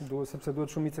kushtetutës. Sepse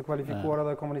duhet shumicë kualifikuar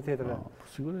edhe komuniteteve.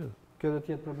 Sigurisht. Kjo do të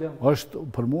jetë problem.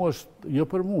 Për mua është, jo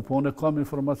për mua, po unë kam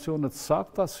informacionet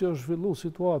sakta si është zhvillu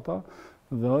situata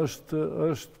dhe është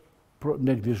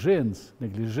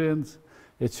neglizhencë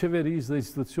e qeverisë dhe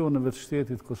institucioneve të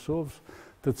shtetit Kosovës,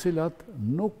 të cilat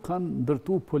nuk kanë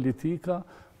ndërtu politika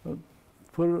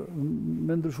për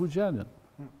me ndryshu gjendjen.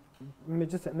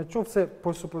 Në qoftë se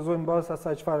po supozojmë bazë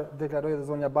asaj çfarë deklaroi edhe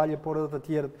zonja Balje, por edhe të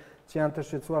tjerët që janë të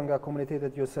shqetësuar nga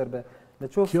komunitetet jo serbe.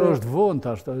 Kjo është vonë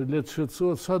tash, le të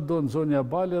shqetësohet sa do në zonja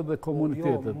Balje dhe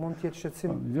komunitetet. Jo, mund të jetë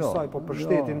shqetësim i saj, po për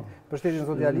shtetin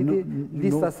zonja Haliti,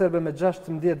 lista serbe me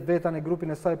 16 veta në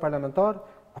grupin e saj parlamentar,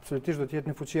 absolutisht do të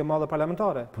jetë një fuqi e madhe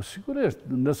parlamentare. Po sigurisht,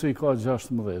 nëse i ka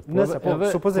 16.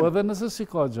 Po edhe nëse si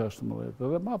ka 16,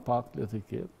 edhe ma pak le të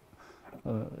ketë,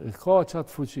 i ka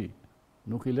qatë fuqi.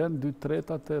 Nuk i lënë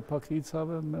 2/3 e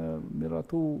pakicave me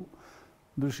miratu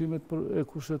ndryshimet e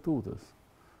kushtetutës.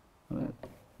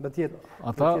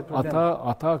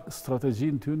 Ata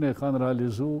strategjin tyne e kanë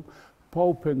realizu pa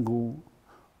u pengu,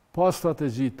 pa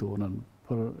strategji tonën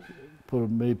për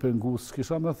me i pengu,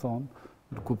 s'kisha me thonë,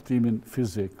 në kuptimin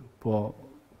fizik, po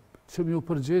që mi u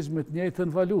përgjegjë me të njëjtën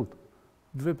valutë,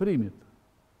 të veprimit.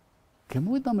 Ke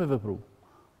mujta me vepru.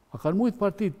 A kanë mujt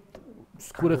partit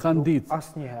kur e kanë ditë.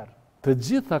 Asë njëherë. Të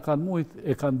gjitha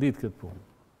e kanë ditë këtë punë.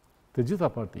 Të gjitha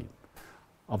partit.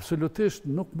 Absolutisht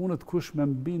nuk mundet kush me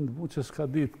mbindë mu që s'ka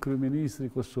ditë kryeministri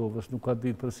i Kosovës, nuk ka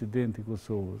ditë presidenti i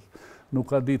Kosovës, nuk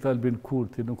ka ditë Albin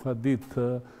Kurti, nuk ka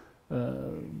ditë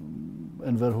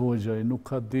Enver Hoxhaj, nuk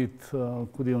ka ditë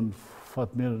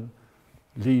Fatmir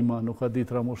Lima, nuk ka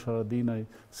ditë Ramush Haradinaj,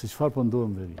 si çfarë po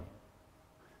ndodhen veri.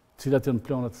 Cilat janë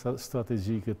planet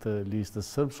strategjike të listës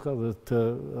sërbska dhe të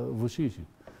Vučićit.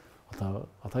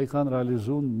 Ata i kanë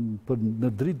realizuar në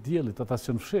dritë diellit, ata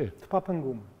s'janë fshehtë. Të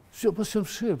papenguar. Jo, po s'janë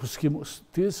fshehtë,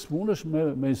 ti s'mundesh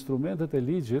me instrumentet e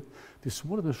ligjit, ti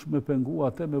s'mundesh me pengu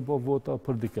atë me bë vota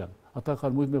për dikën. Ata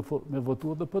kanë mujt me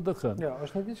votu edhe Pdk-Së. Jo,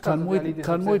 është një diçka realitetit.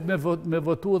 Kanë mujt me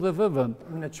votu edhe VV-n.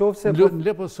 Në qoftë se në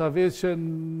Leposaveçën,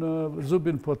 në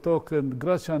Zubin Potokën,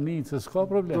 Graçanicën, s'ka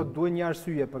problem. Duhet një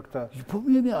arsye për këtë. Po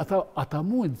mirë, ata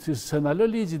mujt, se në lë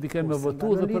ligji di kanë me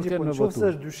votu dhe për kanë me votu. Nëse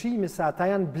është dyshimi se ata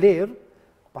janë blerë,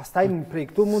 pastaj prej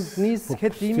këtu mund të nisë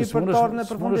hetimi për të ardhur në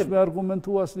përfundim. S'mundesh me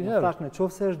argumentu asnjëherë. Tash në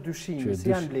qoftë se është dyshimi,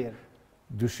 si janë blerë.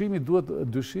 Dyshimi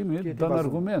dënë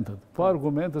argumentet. Pa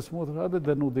argumentet s'mund të hapet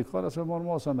dhe nuk dikon se marr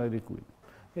masa ndaj dikujt.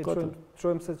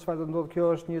 Çojmë se çfarë do ndodh, kjo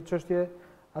është një çështje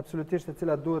absolutisht e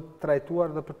cila duhet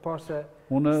trajtuar dhe për të parë se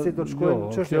si do të shkojnë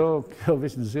çështjet. Kjo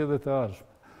veç në zgjedhjet e ardhshme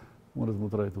mundet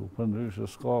mu trajtu. Përndryshe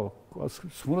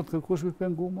s'mundet kërkush me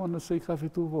pengu më nëse i ka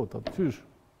fitu votat. Qysh?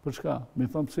 Për çka? Mi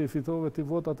thonë pse i fitove ti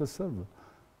votat e serbëve.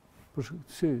 Për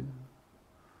si?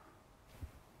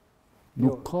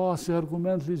 Nuk ka si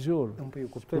argument ligjor. Unë për ju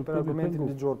kuptoj për argumentin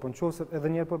ligjor, po në qoftë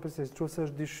edhe njerë për përse, në qoftë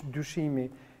është dyshimi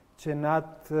që në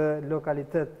atë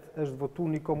lokalitet është votu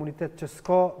një komunitet që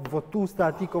s'ka votus të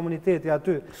ati komuniteti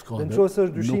aty, dhe në qoftë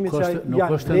është dyshimi që janë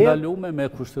nuk është ndalume me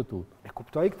kushtetut. E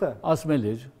kuptoj këtë? As me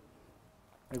ligj,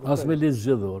 as me ligj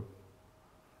zgjedhor,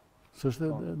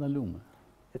 s'është ndalume.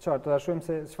 E qartë, të da shumë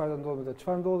se çfarë do ndodhë me të.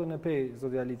 Çfarë ndodhë në pej,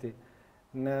 zoti Haliti,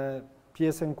 në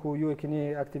pjesën ku ju e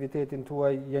keni aktivitetin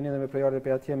tuaj, jeni edhe me prejardhje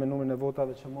për atje me numrin e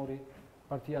votave që mori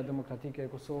Partia Demokratike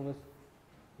e Kosovës,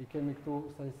 i kemi këtu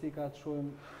statistikat, shohim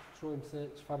se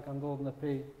çfarë ka ndodhur në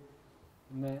pej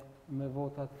me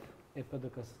votat e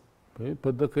Pdk-Së.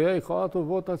 Pdk-ja i ka ato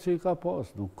votat që i ka pas,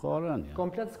 nuk ka rënje.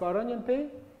 Komplet s'ka rënje në pej?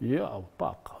 Ja,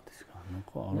 pak ka diçka.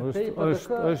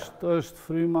 është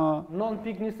fryma...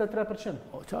 9.23%.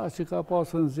 Qa që ka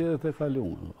pasë në zgjedhjet e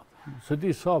kaluara. Se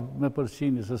di sa me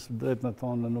përqini, se drejt me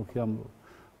thonë nuk jam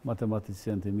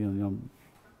matematicien të mirë, jam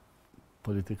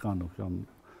politikan, nuk jam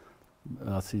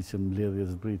asi që mbledhje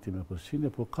zbriti me përqini,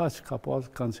 po ka që ka pasë,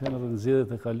 kanë qenë edhe në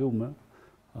zgjedhjet e kaluara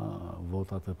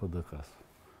votat e Pdk-Së.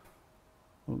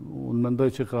 Unë mendoj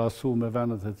që krahasu me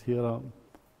vendet e tjera,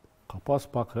 ka pas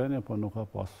pak rënje, po nuk ka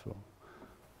pas shumë.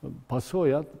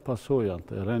 Pasojat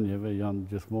e rënjeve janë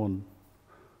gjithmonë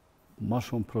ma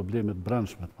shumë problemet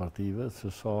brendshme të partive, se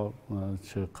sa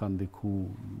që kanë diku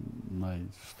në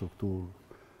strukturë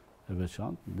e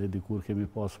veçantë. Dhe dikur kemi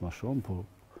pas ma shumë, po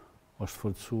është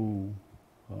forcu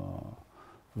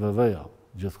VV-ja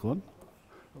gjithkon.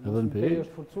 Edhe në pej,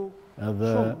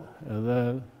 edhe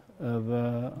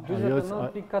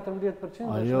 29.14%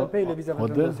 është në pej lëvizjave të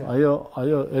vendosja.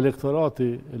 Ajo elektorati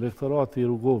i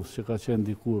Rrugovës që ka qenë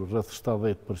dikur rreth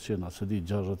 70%, se di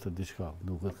 60 e diçka,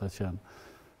 duket ka qenë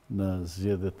në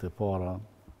zgjedhjet e para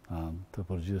të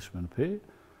përgjithshme në pej,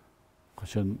 ka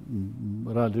qenë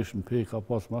realisht në pej ka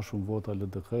pas ma shumë vota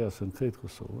LDK-ja se në krejt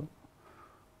Kosovë.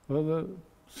 Edhe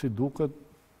si duket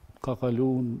ka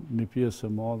kalu një pjesë e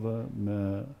madhe me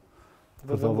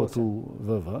për të votu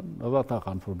VV, edhe ata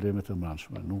kanë problemet e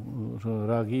mbrëmshme.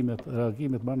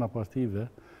 Reagimet mbrana partive,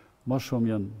 ma shumë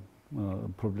janë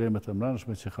problemet e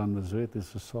mbrëmshme që kanë me zveti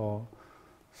se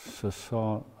sa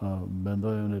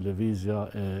mendojnë në lëvizja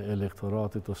e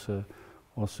elektoratit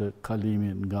ose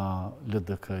kalimin nga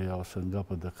LDK-ja ose nga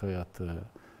Pdk-ja të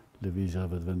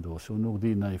lëvizjave të vendosje. Unë nuk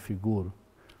di në i figur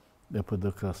e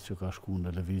Pdk-Së që ka shku në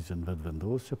lëvizjen vetë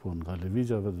vendosje, po nga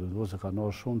lëvizja vetë vendosje ka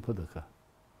nërë shumë Pdk.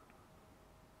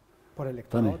 Por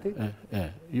elektorati?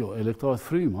 Jo, elektorat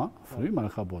fryma e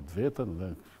ka bot vetën dhe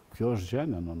kjo është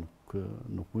gjenja,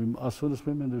 nuk mujmë asënës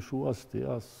me ndryshu as ti,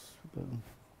 as...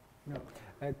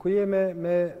 Ku je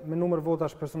me numër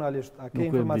votash personalisht, a ke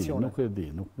informacione? Nuk e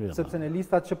di. Sepse në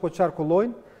listat që po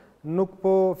qarkullojnë, nuk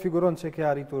po figuron që ke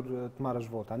arritur të marrësh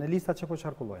vota. Në listat që po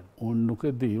qarkullojnë? Unë nuk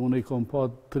e di, unë i kom pa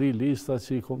 3 lista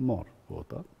që i kom marrë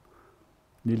vota.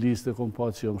 Një listë e kom pa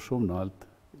që jam shumë në altë,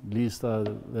 lista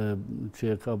që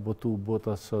e ka botu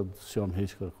bota sot që jam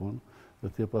heq kërkon, dhe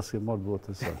ti pas ke marrë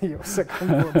botën sot. Jo, se kam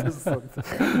botën sot.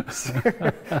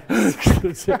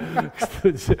 Kështu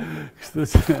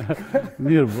që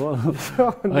mirë bo.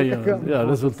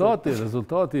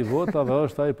 Rezultati i votave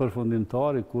është ai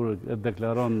përfundimtari kur e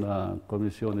deklaron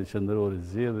Komisioni Qendror i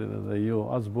Zgjedhjeve dhe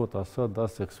jo as bota sot,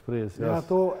 as ekspres,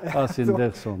 as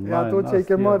indeks online. Ja ato që i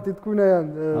ke marrë ti të kujna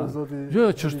janë, zoti? Jo,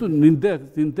 qështu në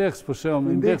indeks për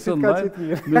shemë, indeks online,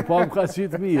 me pa më ka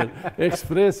qitë mirë.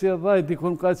 Ekspresja dhaj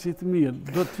dikon ka qitë mirë.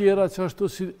 Do tjera që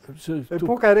ashtu si...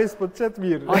 Epoka e rejës po të qëtë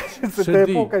mirë, se të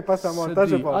epoka i pasamon, ta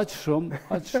që po. Aqë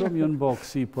shumë jënë bëhë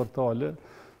kësi portale,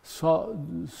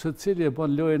 se cili e bon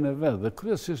lojën e vetë, dhe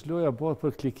kryesisht loja bëhë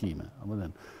për klikime.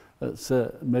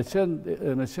 Se me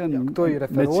qenë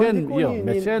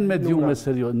mediume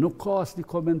serios, nuk ka asë një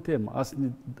komentim,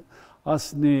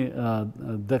 asë një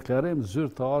deklarim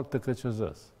zyrtar të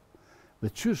KQZ-s. Dhe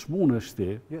qysh mund është ti,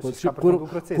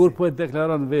 kur po e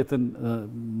deklaron vetën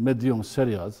medium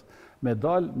serios, me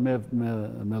dalë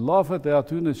me lafet e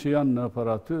atyne që janë për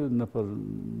aty në për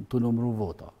të numru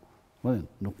vota.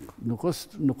 Nuk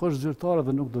është zyrtare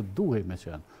dhe nuk do të duhej me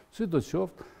qenë. Si do të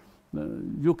qoftë,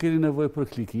 ju keni nevoj për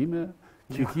klikime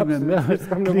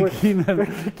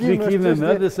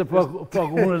dhe se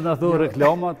pagunë në ato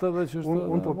reklamat dhe që është...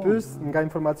 Unë po pys nga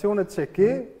informacionet që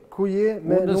ke, ku je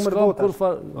me numër votash?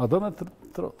 A do me të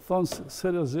thonë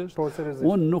seriosisht,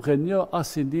 unë nuk e një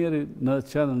asë njeri në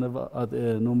qenën e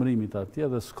numërimit atje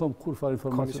dhe s'kom kur farë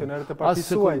informacion. Komisionerët e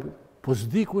partisë suaj? Po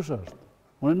s'di kush është.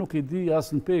 Unë nuk i di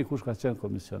asë në pej kush ka qenë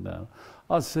komisioner,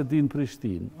 asë se din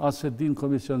Prishtinë, asë se din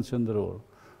Komision Qendror.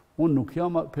 Unë nuk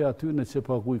jam pe atyne që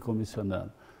paguj komisioner.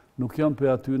 Nuk jam pe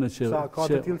atyne që... Sa ka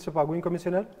të tillë që paguin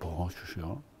komisioner? Po, që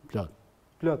shjo, plak.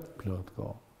 Plot. Plot, ka.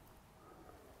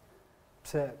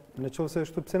 Pse, në qovë se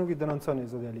është, pse nuk i denonconi,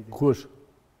 zoti Haliti? Kush?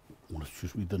 Unë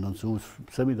qysh mi denoncu,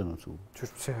 pse mi denoncu?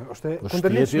 Qysh, pse, është Po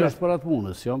kundërligjshme? shteti është para të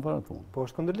punës, jam para të punës. Po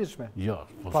është kundërligjshme. Ja.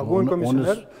 Paguajnë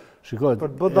komisioner, shikoj, për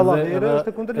të bërë dallavere është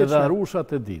e kundërligjshme. Edhe arushat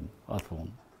e din, atë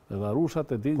punë. Edhe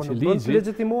arushat e din Po që nuk bën të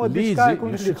legjitimohet diçka e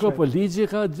kundërligjshme. Shikoj, po ligji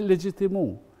ka legjitimu.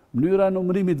 Mënyra e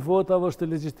numërimit votave është e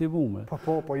legjitimuar.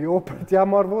 Po jo, për t'ja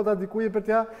marrë vota dikuje për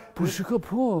t'ja... Po shiko,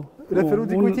 po. Referu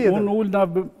dikuj tjetër. Unë ullna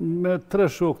me 3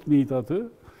 shokët mitë aty,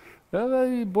 edhe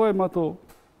i bojmë ato.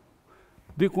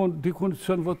 Dikun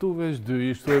që në votu veç 2,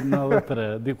 i shtojmë në edhe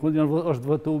 3. Dikun është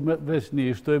votu veç 1,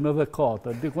 i shtojmë edhe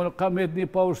 4. Dikun ka me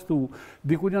 1 pa ushtu.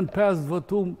 Dikun janë 5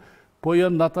 votu, po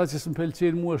janë ata që s'm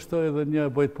pëlqejnë mua shtoj edhe një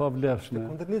bëjt pa vlefshme.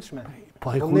 Kundërligjshme. Pa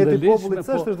i Vullneti popullit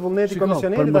s'është vullneti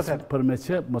komisionerit atë. Për me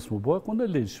që mos më bëjë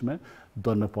kundërligjshme,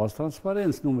 do në pas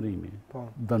transparencë numrimi.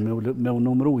 Do me u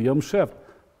numru, jo më sheft,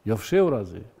 jo fsheur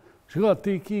azi. Shiko,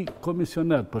 ti ki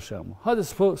komisioner për shemë. Hajde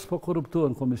s'po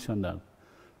korruptohen komisioner.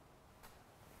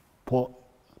 Po,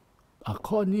 a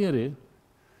ka njeri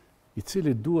i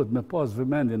cili duhet me pas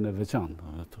vëmendjen e veçantë,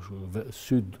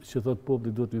 që thot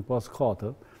populli duhet me pas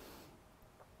 4,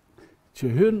 që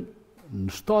hynë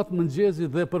në 7 mëngjezi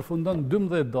dhe përfundon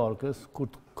 12 darkës, kur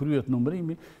të kryet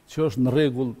numrimi, që është në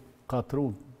regull 4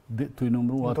 të i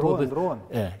numru ato. Ndrohen.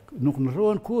 Nuk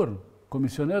ndrohen kur,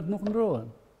 komisionerët nuk ndrohen.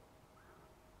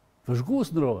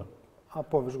 Vëzhgus ndrohen.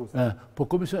 Po, vëzhgus. Po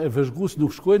vëzhgus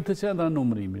nuk shkojnë të qendra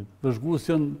numrimit. Vëzhgus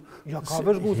janë... Ja, ka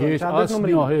vëzhgus,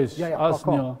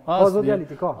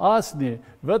 asnjë,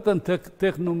 vetëm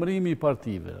tek numrimi i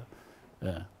partive.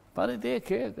 Pare ide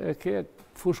e ke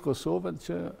fush Kosovën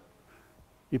që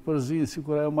i përzinë si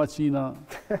kur ajo maqina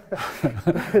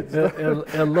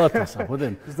e lëtës, apo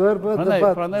din. Zdojër bëhet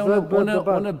debat.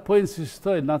 Unë po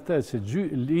insistoj në atë që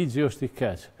ligji është i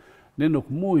keqë. Ne nuk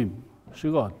mujmë,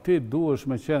 shiko, ti duhesh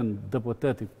me qenë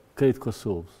deputeti krejt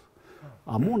Kosovës.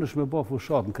 A mundesh me bë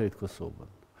fushat në krejt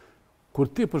Kosovën? Kur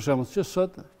ti për shembull që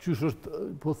sot, qysh është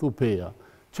po thu peja,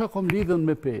 çka kom lidhën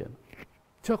me pejen?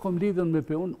 Qa kom lidhën me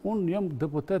pe unë jam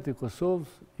deputet i Kosovës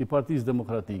i Partisë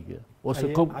Demokratike. A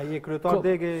je kryetar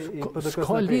dege i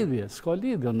Pdk-Së? S'ka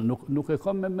lidhje, nuk e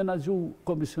kam me menagju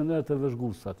komisionerët e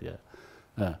vëzhgus atje.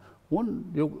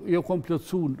 Unë jo kom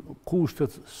plotësu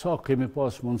kushtet sa kemi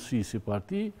pas mundësi si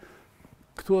parti,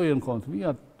 këto e në kontë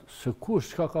mija, se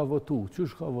kush qka ka votu,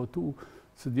 qysh ka votu,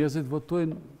 se djezit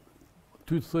votojnë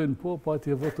ty të thojnë po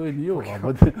atje votojnë jo.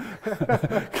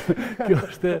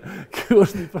 Kjo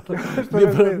është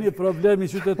një problemi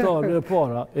qytetarë e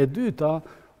para. E dyta,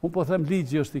 unë po them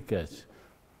ligji është i keqë.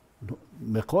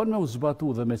 Me kanë me u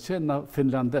zbatu dhe me qenë në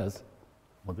finlandez,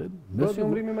 me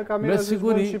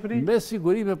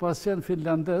siguri me pas qenë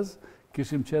finlandez,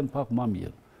 kishim qenë pak ma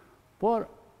mirë. Por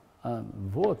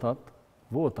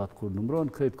votat kur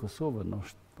numrojnë krejt Kosovën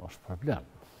është problem.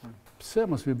 Pse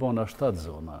mos mi bona 7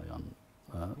 zona janë?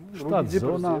 7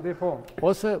 zona,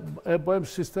 ose e bëjmë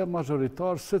sistem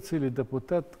majoritar, se cili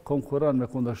deputet konkuran me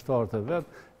kundërshtarët e vetë,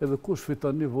 edhe kush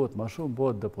fiton një vot ma shumë,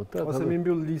 bëhet deputet. Ose mi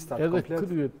mbyll listat komplet. Edhe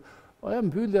kryet.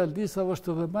 Mbyllja listave është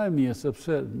edhe më e mirë,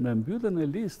 sepse me mbylljen e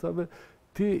listave,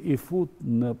 ti i fut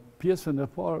në pjesën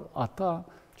e parë ata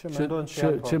që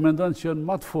mendon që janë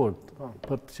më të fortë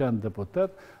për të qenë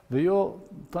deputet, dhe jo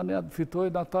tani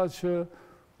fitojnë ata që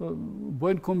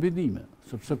bëjnë kombinime,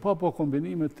 sepse pa po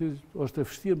kombinime ti është e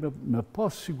vështirë me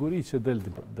pas siguri që del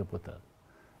deputet.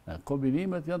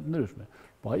 Kombinimet janë të ndryshme.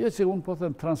 Po ajo që unë po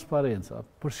them transparenca,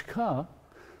 për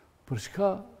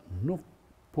shka nuk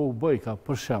po u bëj ka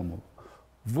për shembull,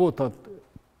 votat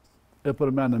e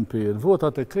përmenën për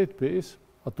votat e krejt pes,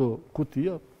 ato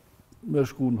kutia, me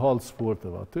shku në halë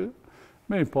sporteve aty,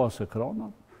 me i pas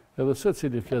ekranat, edhe se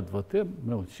cili flet votim,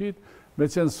 me uqit, me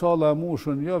qenë sala e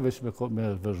mushën, jo veç me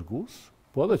vëzhgus,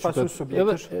 po edhe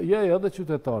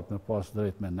qytetarët me pas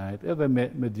drejt me najt, edhe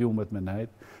me djumet me najt,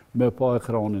 me pa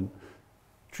ekranin,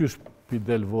 qysh pi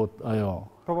del vot ajo,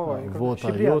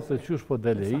 vota jote, qysh po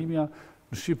del e imja.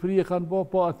 Në Shqipëri e kanë bo,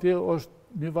 po atje është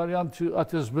një variant që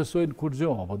atje zbesojnë kur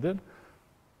gjo,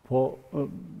 po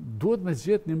duhet me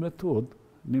gjetë një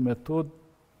metod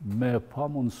me pa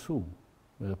mundësu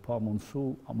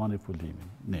manipulimin.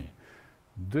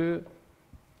 2,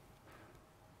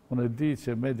 unë e di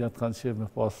që mediat kanë qenë me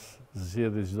pas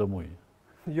zgjedhje çdo muaj.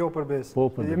 Jo përbes. Po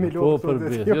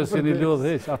përbes. Jo si një lodhë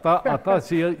heq. Ata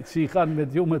që i kanë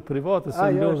mediumet private se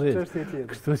një lodhë heq.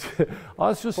 Kështu që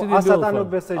as që si një lodhë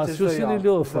fort. As që si një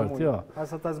lodhë fort, jo. As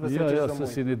ata s'besoj që jo, se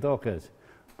si një do keq.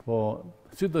 Po,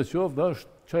 si do qoftë është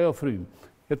çajo frym.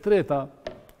 E treta,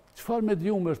 çfarë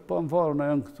mediumesh pa mvarur na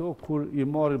janë këto kur i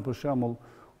marrin për shembull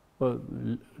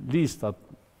listat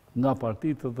nga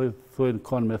partitë dhe thojnë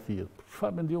kanë me thirë.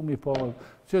 Çfarë mendimi po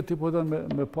që ti po don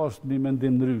me pas një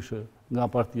mendim ndryshe nga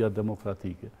Partia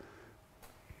Demokratike.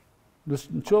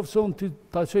 Në qoftë se unë ti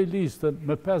ta qoj listën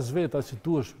me 5 veta që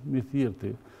tu është mi thirë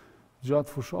ti,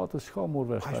 gjatë fushatës, që ka murë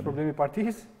vesh? A është problemi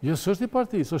partisë? Jo, së është i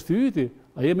partisë, është i yti.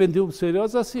 A je mendim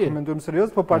serios asje? Mendim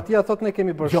serios, po partia thot ne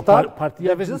kemi bërë Jo, shtab.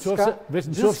 partia veç në qofse...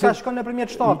 Gjithçka shkon nëpërmjet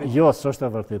shtabit. Jo, së është e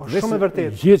vërtet. Shumë e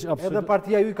vërtet. Edhe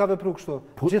partia ju ka vepru kështu.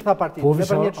 Gjitha partitë,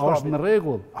 nëpërmjet shtabit. Është në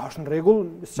rregull. Është në rregull,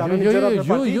 s'qaroni gjërat me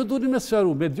partitë. Jo, duhet me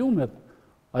sqaru, me djumet.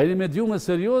 A jeni me djume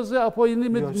serioze, apo jeni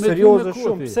me djume serioze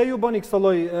shumë? Pse ju bëni këtë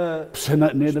lloj Pse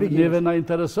neve na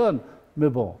intereson me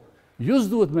bë. Ju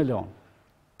s'duhet me lanë.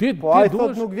 Po ai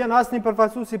thot nuk vjen asnjë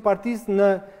përfaqësues i partisë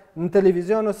në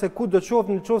televizion ose ku do të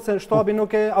qoftë nëse shtabi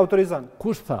nuk e autorizon.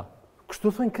 Kush tha?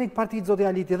 Kështu thonë krejt partitë zoti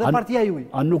Haliti dhe partia juaj.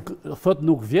 A nuk thot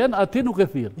nuk vjen, a ti nuk e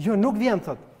thirr? Jo, nuk vjen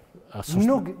thot.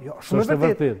 Nuk, jo, shumë e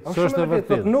vërtet. Është e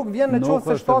vërtet. Nuk vjen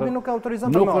nëse shtabi nuk e autorizon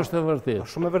për Nuk është e vërtet.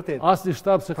 Shumë e vërtet. Asnjë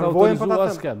shtab se ka autorizuar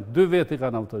asken. 2 vjet i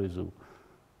kanë autorizuar.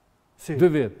 Si? 2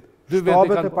 vjet.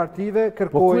 Shtabet e partive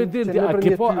kërkojnë që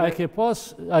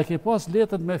a ke pas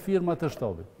letrën me firmat të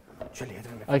shtabit? Që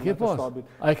letrën me firmat të shtabit?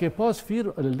 A ke pas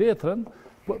letrën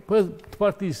për të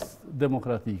partisë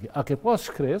demokratike? A ke pas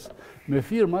shkres me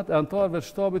firmat e antarëve të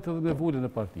shtabit edhe me vullin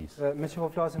e partisë? Me që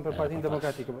po flasim për partinë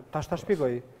demokratike, ta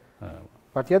shpjegoj.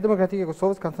 Partia Demokratike e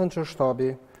Kosovës kanë thënë që shtabi,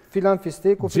 filan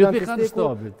Fisteku, Gjithë kanë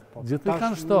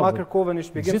shtabit. Ma kërkove një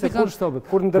shpjegim se kur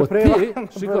Po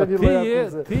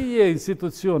ti je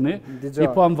institucioni i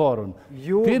pamvarur.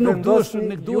 Ju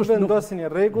vendosni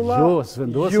rregulla. Jo,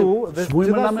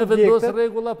 s'mujmë na me vendos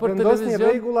rregulla për televizion. Vendosni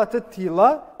rregulla të tilla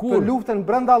për luftën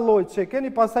brenda llojit që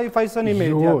keni, pastaj fajsoni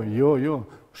media. Jo.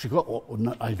 Shiko,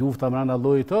 a lufta brenda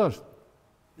llojit është?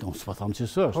 Unë s'po tham që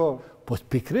s'është. Po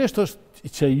pikërisht është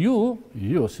që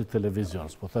ju si televizion,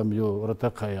 s'po them ju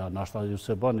RTK-ja, nashta ju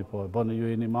se bani, po bani ju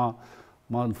jeni ma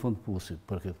në fund pusit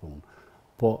për këtë punë.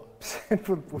 Po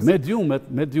me djumet,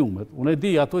 unë e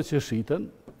di ato që shiten,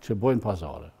 që bojnë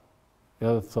pazare.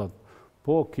 Edhe thot,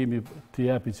 po kemi t'i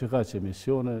jepi që ka që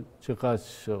emisione, që ka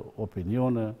që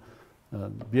opinione,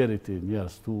 bjeri ti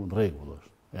njerës tu në regull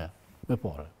është. Me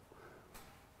pare.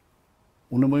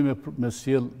 Unë mëj me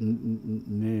sjell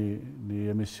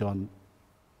një emision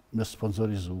me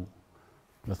sponsorizu,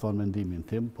 me thonë mendimin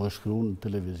tim, po është shkruar në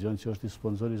televizion që është i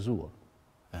sponsorizuar.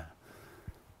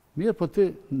 Mirë, po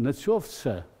ti në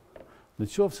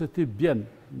qoftë se ti bjen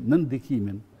në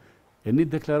ndikimin e një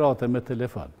deklarate me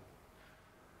telefon,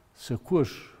 se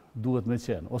kush duhet me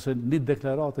qenë, ose një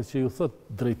deklarate që ju thot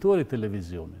drejtori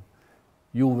televizionit,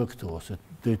 juve këtu, ose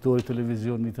drejtori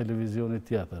televizionit, një televizionit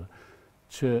tjetër,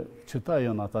 që ta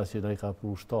janë ata që da i ka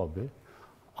pru shtabi,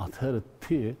 atëherë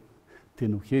ti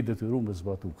nuk je detyruar me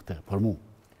zbatu këte, për mu.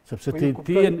 Sepse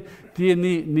ti je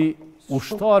një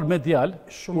ushtar medial,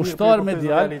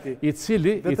 i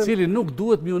cili nuk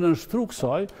duhet mi unë nështru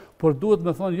kësaj, por duhet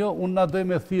me thonë, jo, unë na doj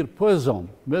me thirë po e zonë,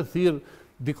 me thirë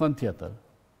dikon tjetër.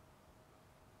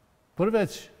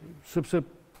 Përveç, sepse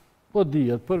po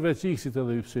dijet, përveç X-it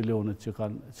edhe Y-it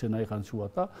që na i kanë qua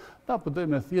ta, ta përdoj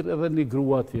me thirë edhe një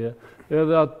grua tje.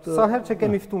 Sa herë që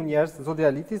kemi ftu njerës, zoti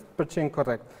Halitis, për qenë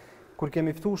korrekt, kur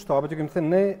kemi ftu shtabet, që kemi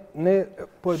thënë, ne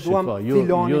po e duam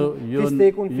filonin,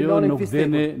 fistekun, filonin,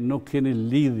 fistekun. Nuk keni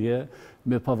lidhje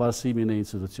me pavarësimin e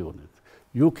institucionit.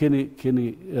 Ju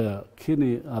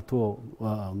keni ato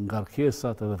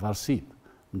ngarkesat edhe varësit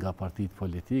nga partitë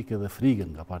politike dhe frigën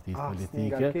nga partitë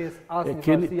politike.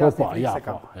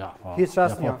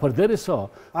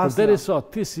 Përderisa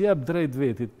ti si jep drejt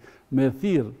vetit me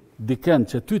thirë diken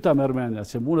që ty ta mërmenja,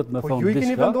 që mundet me thonë diçka. Po ju i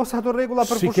keni vendosë ato regula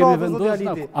për fushatës, zoti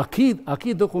Haliti? A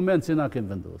ki dokument që na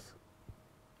keni vendosë?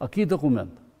 A ki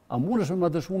dokument? A mundesh me ma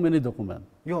dëshmu me një dokument?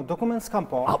 Jo, dokument s'kam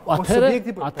po.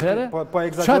 Atëre? Po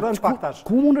egzageron pak tash.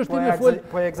 Ku mundesh ti me fol?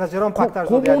 Po egzageron pak tash,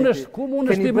 zoti Haliti. Ku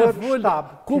mundesh ti me fol?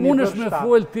 Ku mundesh me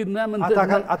fol ti në emën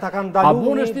të... Ata kanë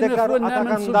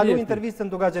ndalu intervistën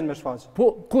duke gjenë me shfaq.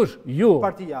 Po, kush? Jo.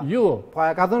 Partia. Jo. Po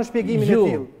e ka dhënë shpjegimin e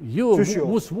tillë. Jo,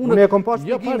 mus mundet... Unë e kom pa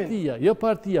shpjegimin. Jo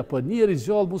partia, po njeri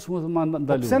gjallë mus mundet ma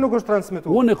ndalu. Pse nuk është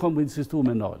transmetuar? Unë e kom insistu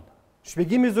me nalë.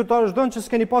 Shpjegimi zyrtar është dhënë që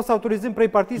s'keni pas autorizim prej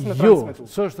partisë me transmetu. Jo,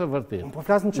 së është e vërtet. Po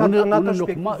flas në çfarë ato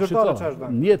shpjegim zyrtar çfarë është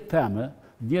dhënë.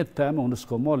 Një temë unë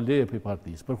s'ko marr leje për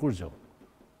partisë, për kur gjë.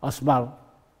 As marr.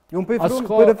 Unë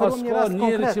po referuam një rast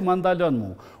njeri konkret që ma ndalon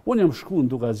mu. Unë jam shkuar në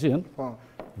Dugazhin,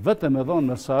 vetëm e dhënë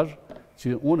mesazh që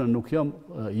unë nuk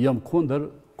jam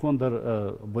kundër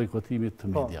bojkotimit të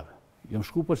mediave. Jam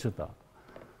shkuar për çeta.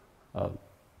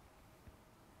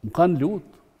 Më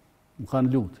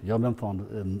kanë lutë, ja me më thonë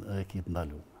e kitë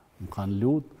ndalu. Më kanë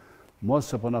lutë, mos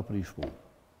se përna prish punë.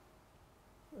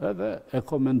 edhe e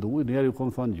komendu, njerë ju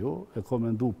kom thonë jo, e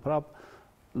komendu prapë,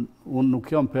 unë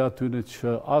nuk jam për atyne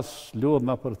që as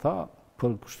lodhna për ta,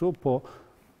 për kështu, po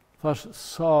thash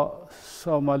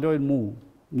sa malojnë mu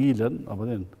ngilën, apo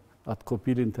din, atë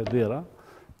kopilin të dera,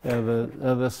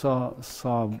 edhe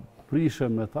sa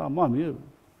prishem me ta, ma mirë,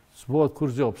 s'bohet kur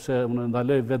gjo, pse unë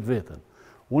ndaloj vetë vetën.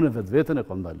 Unë vetë vetën e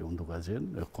kom ndalu, unë duka gjenë,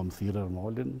 e kom thirë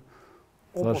malin.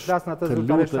 Unë po flasë në të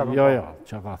zyrtarisht që ja,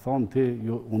 që ka thonë ti,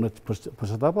 unë për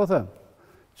që ta po them,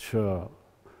 që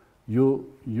ju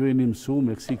i një mësu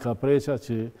me kësi ka preqa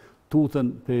që tutën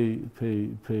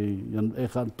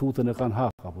tutën e kanë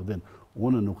haka, apo din,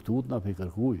 unë nuk tutën a pe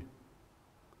kërkuj.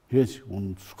 Heq,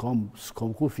 unë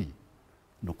s'kom kufi.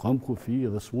 Nuk kam kufi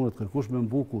edhe s'munët kërkush me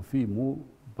mbu kufi mu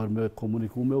për me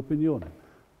komuniku me opinionin.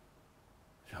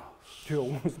 Jo,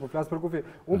 unë s'po flasë për kufi.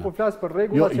 Unë po flasë për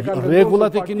regullat që kanë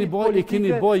regullat e kini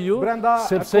boj ju,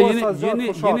 sepse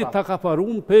jeni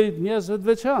takaparum për njerëzve të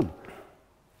veçan.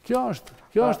 Kjo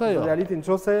është ajo. Realiti në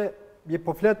qose, je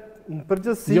po fletë në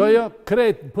përgjësi. Jo,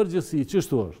 krejt në përgjësi,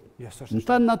 qështu është? Në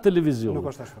ta në televizion,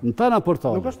 në ta në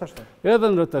portal, edhe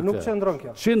në rëtëke. Nuk qëndron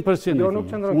kjo. 100% Jo, nuk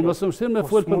qëndron kjo. Unë nësë më shtirë me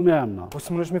folë për me emna. Po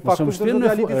së më nëshme faktu të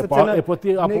realiti, sepse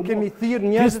ne kemi thirë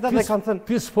njerëzit dhe kanë thënë.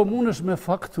 Ti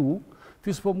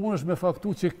s'po munësh me faktu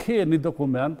që ke një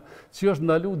dokument që është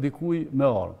ndalu dikuj me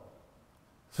orë.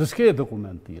 Se s'ke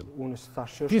dokument tjilë. Unë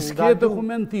s'tash është ndalu. Ti s'ke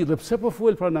dokument tjilë, pse po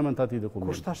folë parlament ati dokument?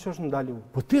 Kur s'tash është ndalu?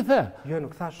 Po ti the. Jo,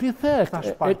 nuk thash. Ti the.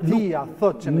 Thash partia,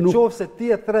 thot që në qovë se ti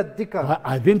e thret dikën.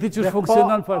 A din ti që është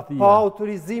funksionan partia? Pa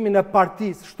autorizimin e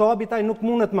partis, shtabi taj nuk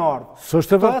mundet me ardhë. Së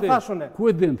është të vërtet?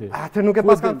 Ku e din ti? Ate nuk e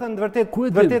pas kanë thënë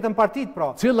vërtetën partit,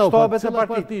 pra. Cila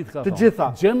partit ka të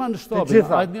gjitha. Gjema në shtabi,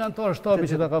 a një antarë shtabi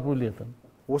që ta ka për letën.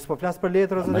 U s'po flasë për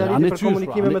letër ose realiti për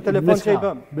komunikime me telefon që i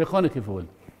bëm. Me kone ki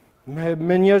folë?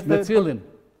 Me njërës Me cilin?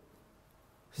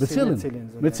 Me cilin?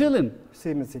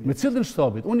 Si me cilin? Me cilin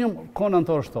shtabit? Unë jam konë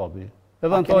antarë shtabi.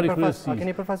 Edhe antari kryesisë. A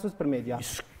keni përfasus për media?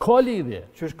 Ka lidhje.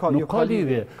 Nuk ka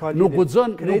lidhje. Nuk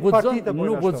gudzon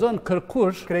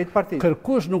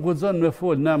kërkush nuk gudzon me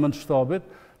folë nemën shtabit,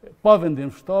 pa vendim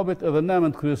shtabit edhe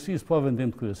nemën kryesisë, pa vendim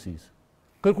kryesisë.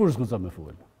 Kërkush s'gudzon me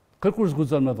folë. Kërkush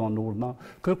s'gudzon me thonë urna,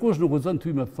 kërkush nuk gudzon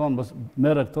ty me thonë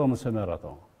mere këto mëse mere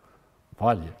ato.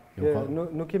 Falje.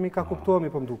 Nuk kemi ka kuptohemi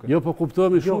po mduke. Jo, po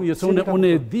kuptohemi shumë, unë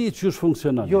e di që është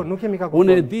funksional. Jo, nuk kemi ka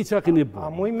kuptohemi. Unë e di që a keni bërë. A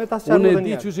mujmë me tas qarë Unë e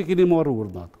di që i keni marrë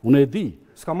urdnat. Unë e di.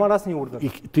 S'ka marrë asë një urdër.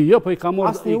 Ti jo, po i ka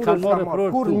marrë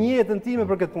kur një jetën time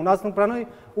për këtë punë, asë nuk pranoj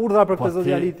urdra për këtë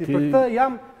zodialiti. Për këtë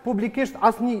jam publikisht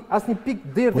asë një pik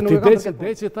dërti nuk e kam për këtë punë.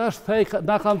 Dhe që ta është thej,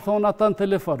 na kanë thonë ata në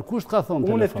telefon. Kusht ka thonë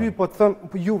telefon? Unë e ty po të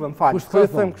thëmë juve, më falë. Po e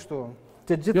thëmë kështu.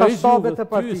 Që gjitha shtabet e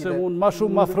partide. Se unë ma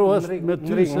shumë ma frohesh me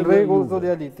ty se në regullë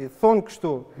zodialiti. Thonë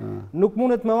kështu. Nuk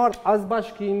mundet me ardhë as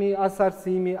bashkimi, as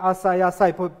arsimi,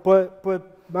 asaj, po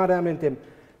marrë emrin tim.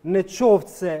 Në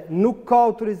qoftë se nuk ka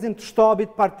autorizim të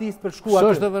shtabit partisë për shku atë.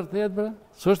 Së është e vërtet, bre?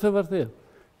 Së është e vërtet.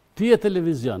 Ti e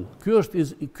televizion, kjo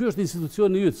është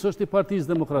institucioni jytë, së është i partisë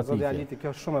demokratike. Zodialiti, kjo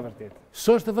është shumë e vërtet. Së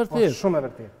është e vërtet? është shumë e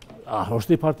vërtet. A,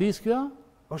 është i partisë kjo?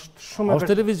 është shumë e vërtet. Është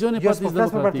televizioni i partisë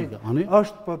demokratike.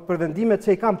 Është për vendimet që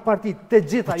i kam partitë të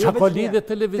gjitha.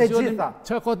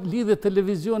 Qa ka lidhe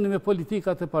televizioni me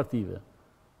politikat e partive?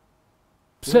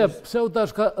 Pse u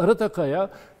dash ka RTK-ja,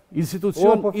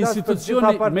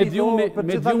 institucioni mediumi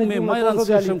më i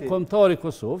rëndësishëm kombëtar i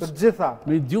Kosovës,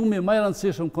 mediumi më i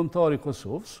rëndësishëm kombëtar i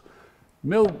Kosovës,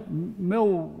 me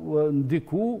u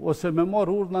ndiku ose me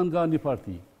marrë urdhna nga një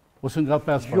parti, ose nga 5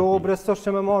 parti. Jo, bre, s'është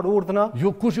që me marrë urdhna.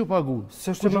 Jo, kush ju pagun?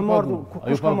 S'është që me marrë urdhna.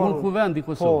 Ju pagun kuvendi i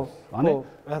Kosovës.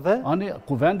 Edhe?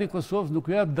 Kuvendi i Kosovës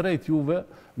nuk ju jep drejt juve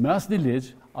me asnjë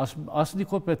ligj, asnjë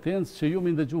kompetencë që ju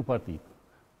më ndëgju partitë.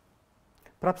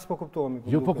 Prapë s'po kuptohemi.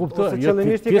 Jo, po kuptohemi. Ose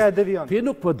qëllimisht i ka e devion. Ti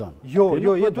nuk po don. Jo,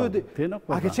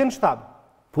 a ke qenë shtab?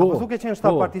 Apo su ke qenë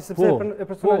shtab parti, sepse e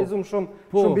personalizum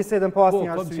shumë bisedën po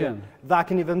asnjë arsye. Dhe a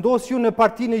keni vendosur ju në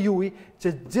partinë e juaj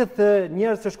që gjithë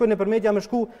njerëz që shkojnë nëpër media me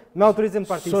shku me autorizim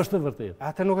partisë? S'është e vërtetë.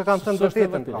 Atë nuk e kanë thënë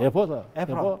vërtetën. E po ta. E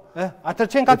pra. Atë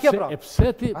çen ka kjo pra. Pse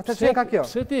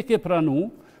ti e ke pranu?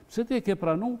 Pse ti e ke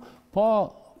pranu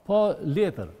pa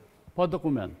letër, pa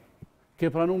dokument? Ke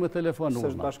pranu me telefon urna.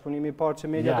 Së është bashkëpunimi i parë që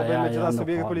media të bëjnë me gjitha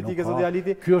subjekte politike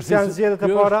zodialiti, se janë zgjedhjet e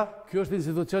para. Kjo është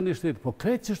institucion i shtetit, po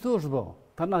krejt çështo është bë.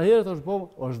 Tana herët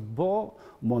është bë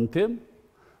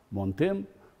montim,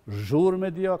 zhurmë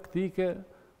mediatike,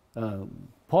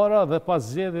 para dhe pas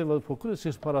zgjedhjeve, po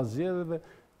kryesisht para zgjedhjeve,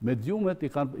 mediumet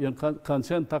kanë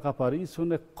qenë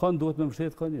takaparisur e kanë duhet me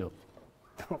mbështet kanë jo.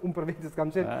 unë për vetë s'kam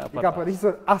qenë, i ka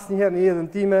përrisur asë njëherë në jetën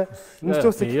time, në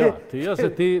qëto se ke...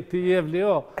 Ti je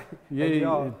vleo. Ja,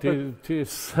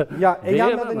 e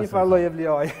jam edhe një farloj e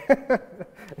vleoj.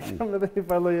 Jam edhe një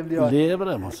farloj e vleoj.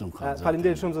 Lebre, mos më ka.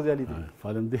 Faleminderit shumë, zoti Haliti.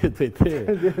 Faleminderit për te.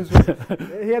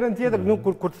 Herën tjetër,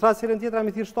 kur të thras herën tjetër, a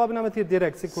me thirr shtapin, a me thirr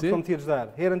direkt, si kur të thirr çdo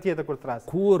herë. Herën tjetër kur të thras.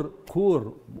 Kur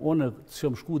unë që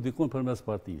më shku dikun përmes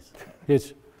partisë. Heq.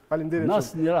 Faleminderit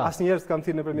shumë. Asnjëherë s'kam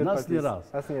thirrë nëpërmjet partisë.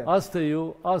 Asnjëherë. As te ju,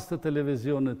 as te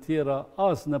televizionet tjera,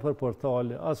 as nëpër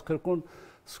portale, as kërkon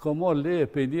s'ka marrë leje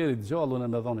për njerit gjallën e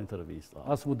me dhënë intervista.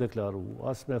 As mu deklaru,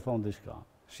 as me thonë diçka.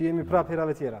 Shihemi prapë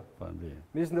herave tjera. Faleminderit.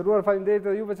 Miq nderuar, faleminderit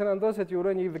edhe juve që na ndosët, ju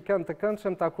uroj një vikend të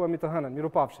këndshëm, takohemi të hënën.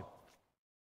 Mirupafshim.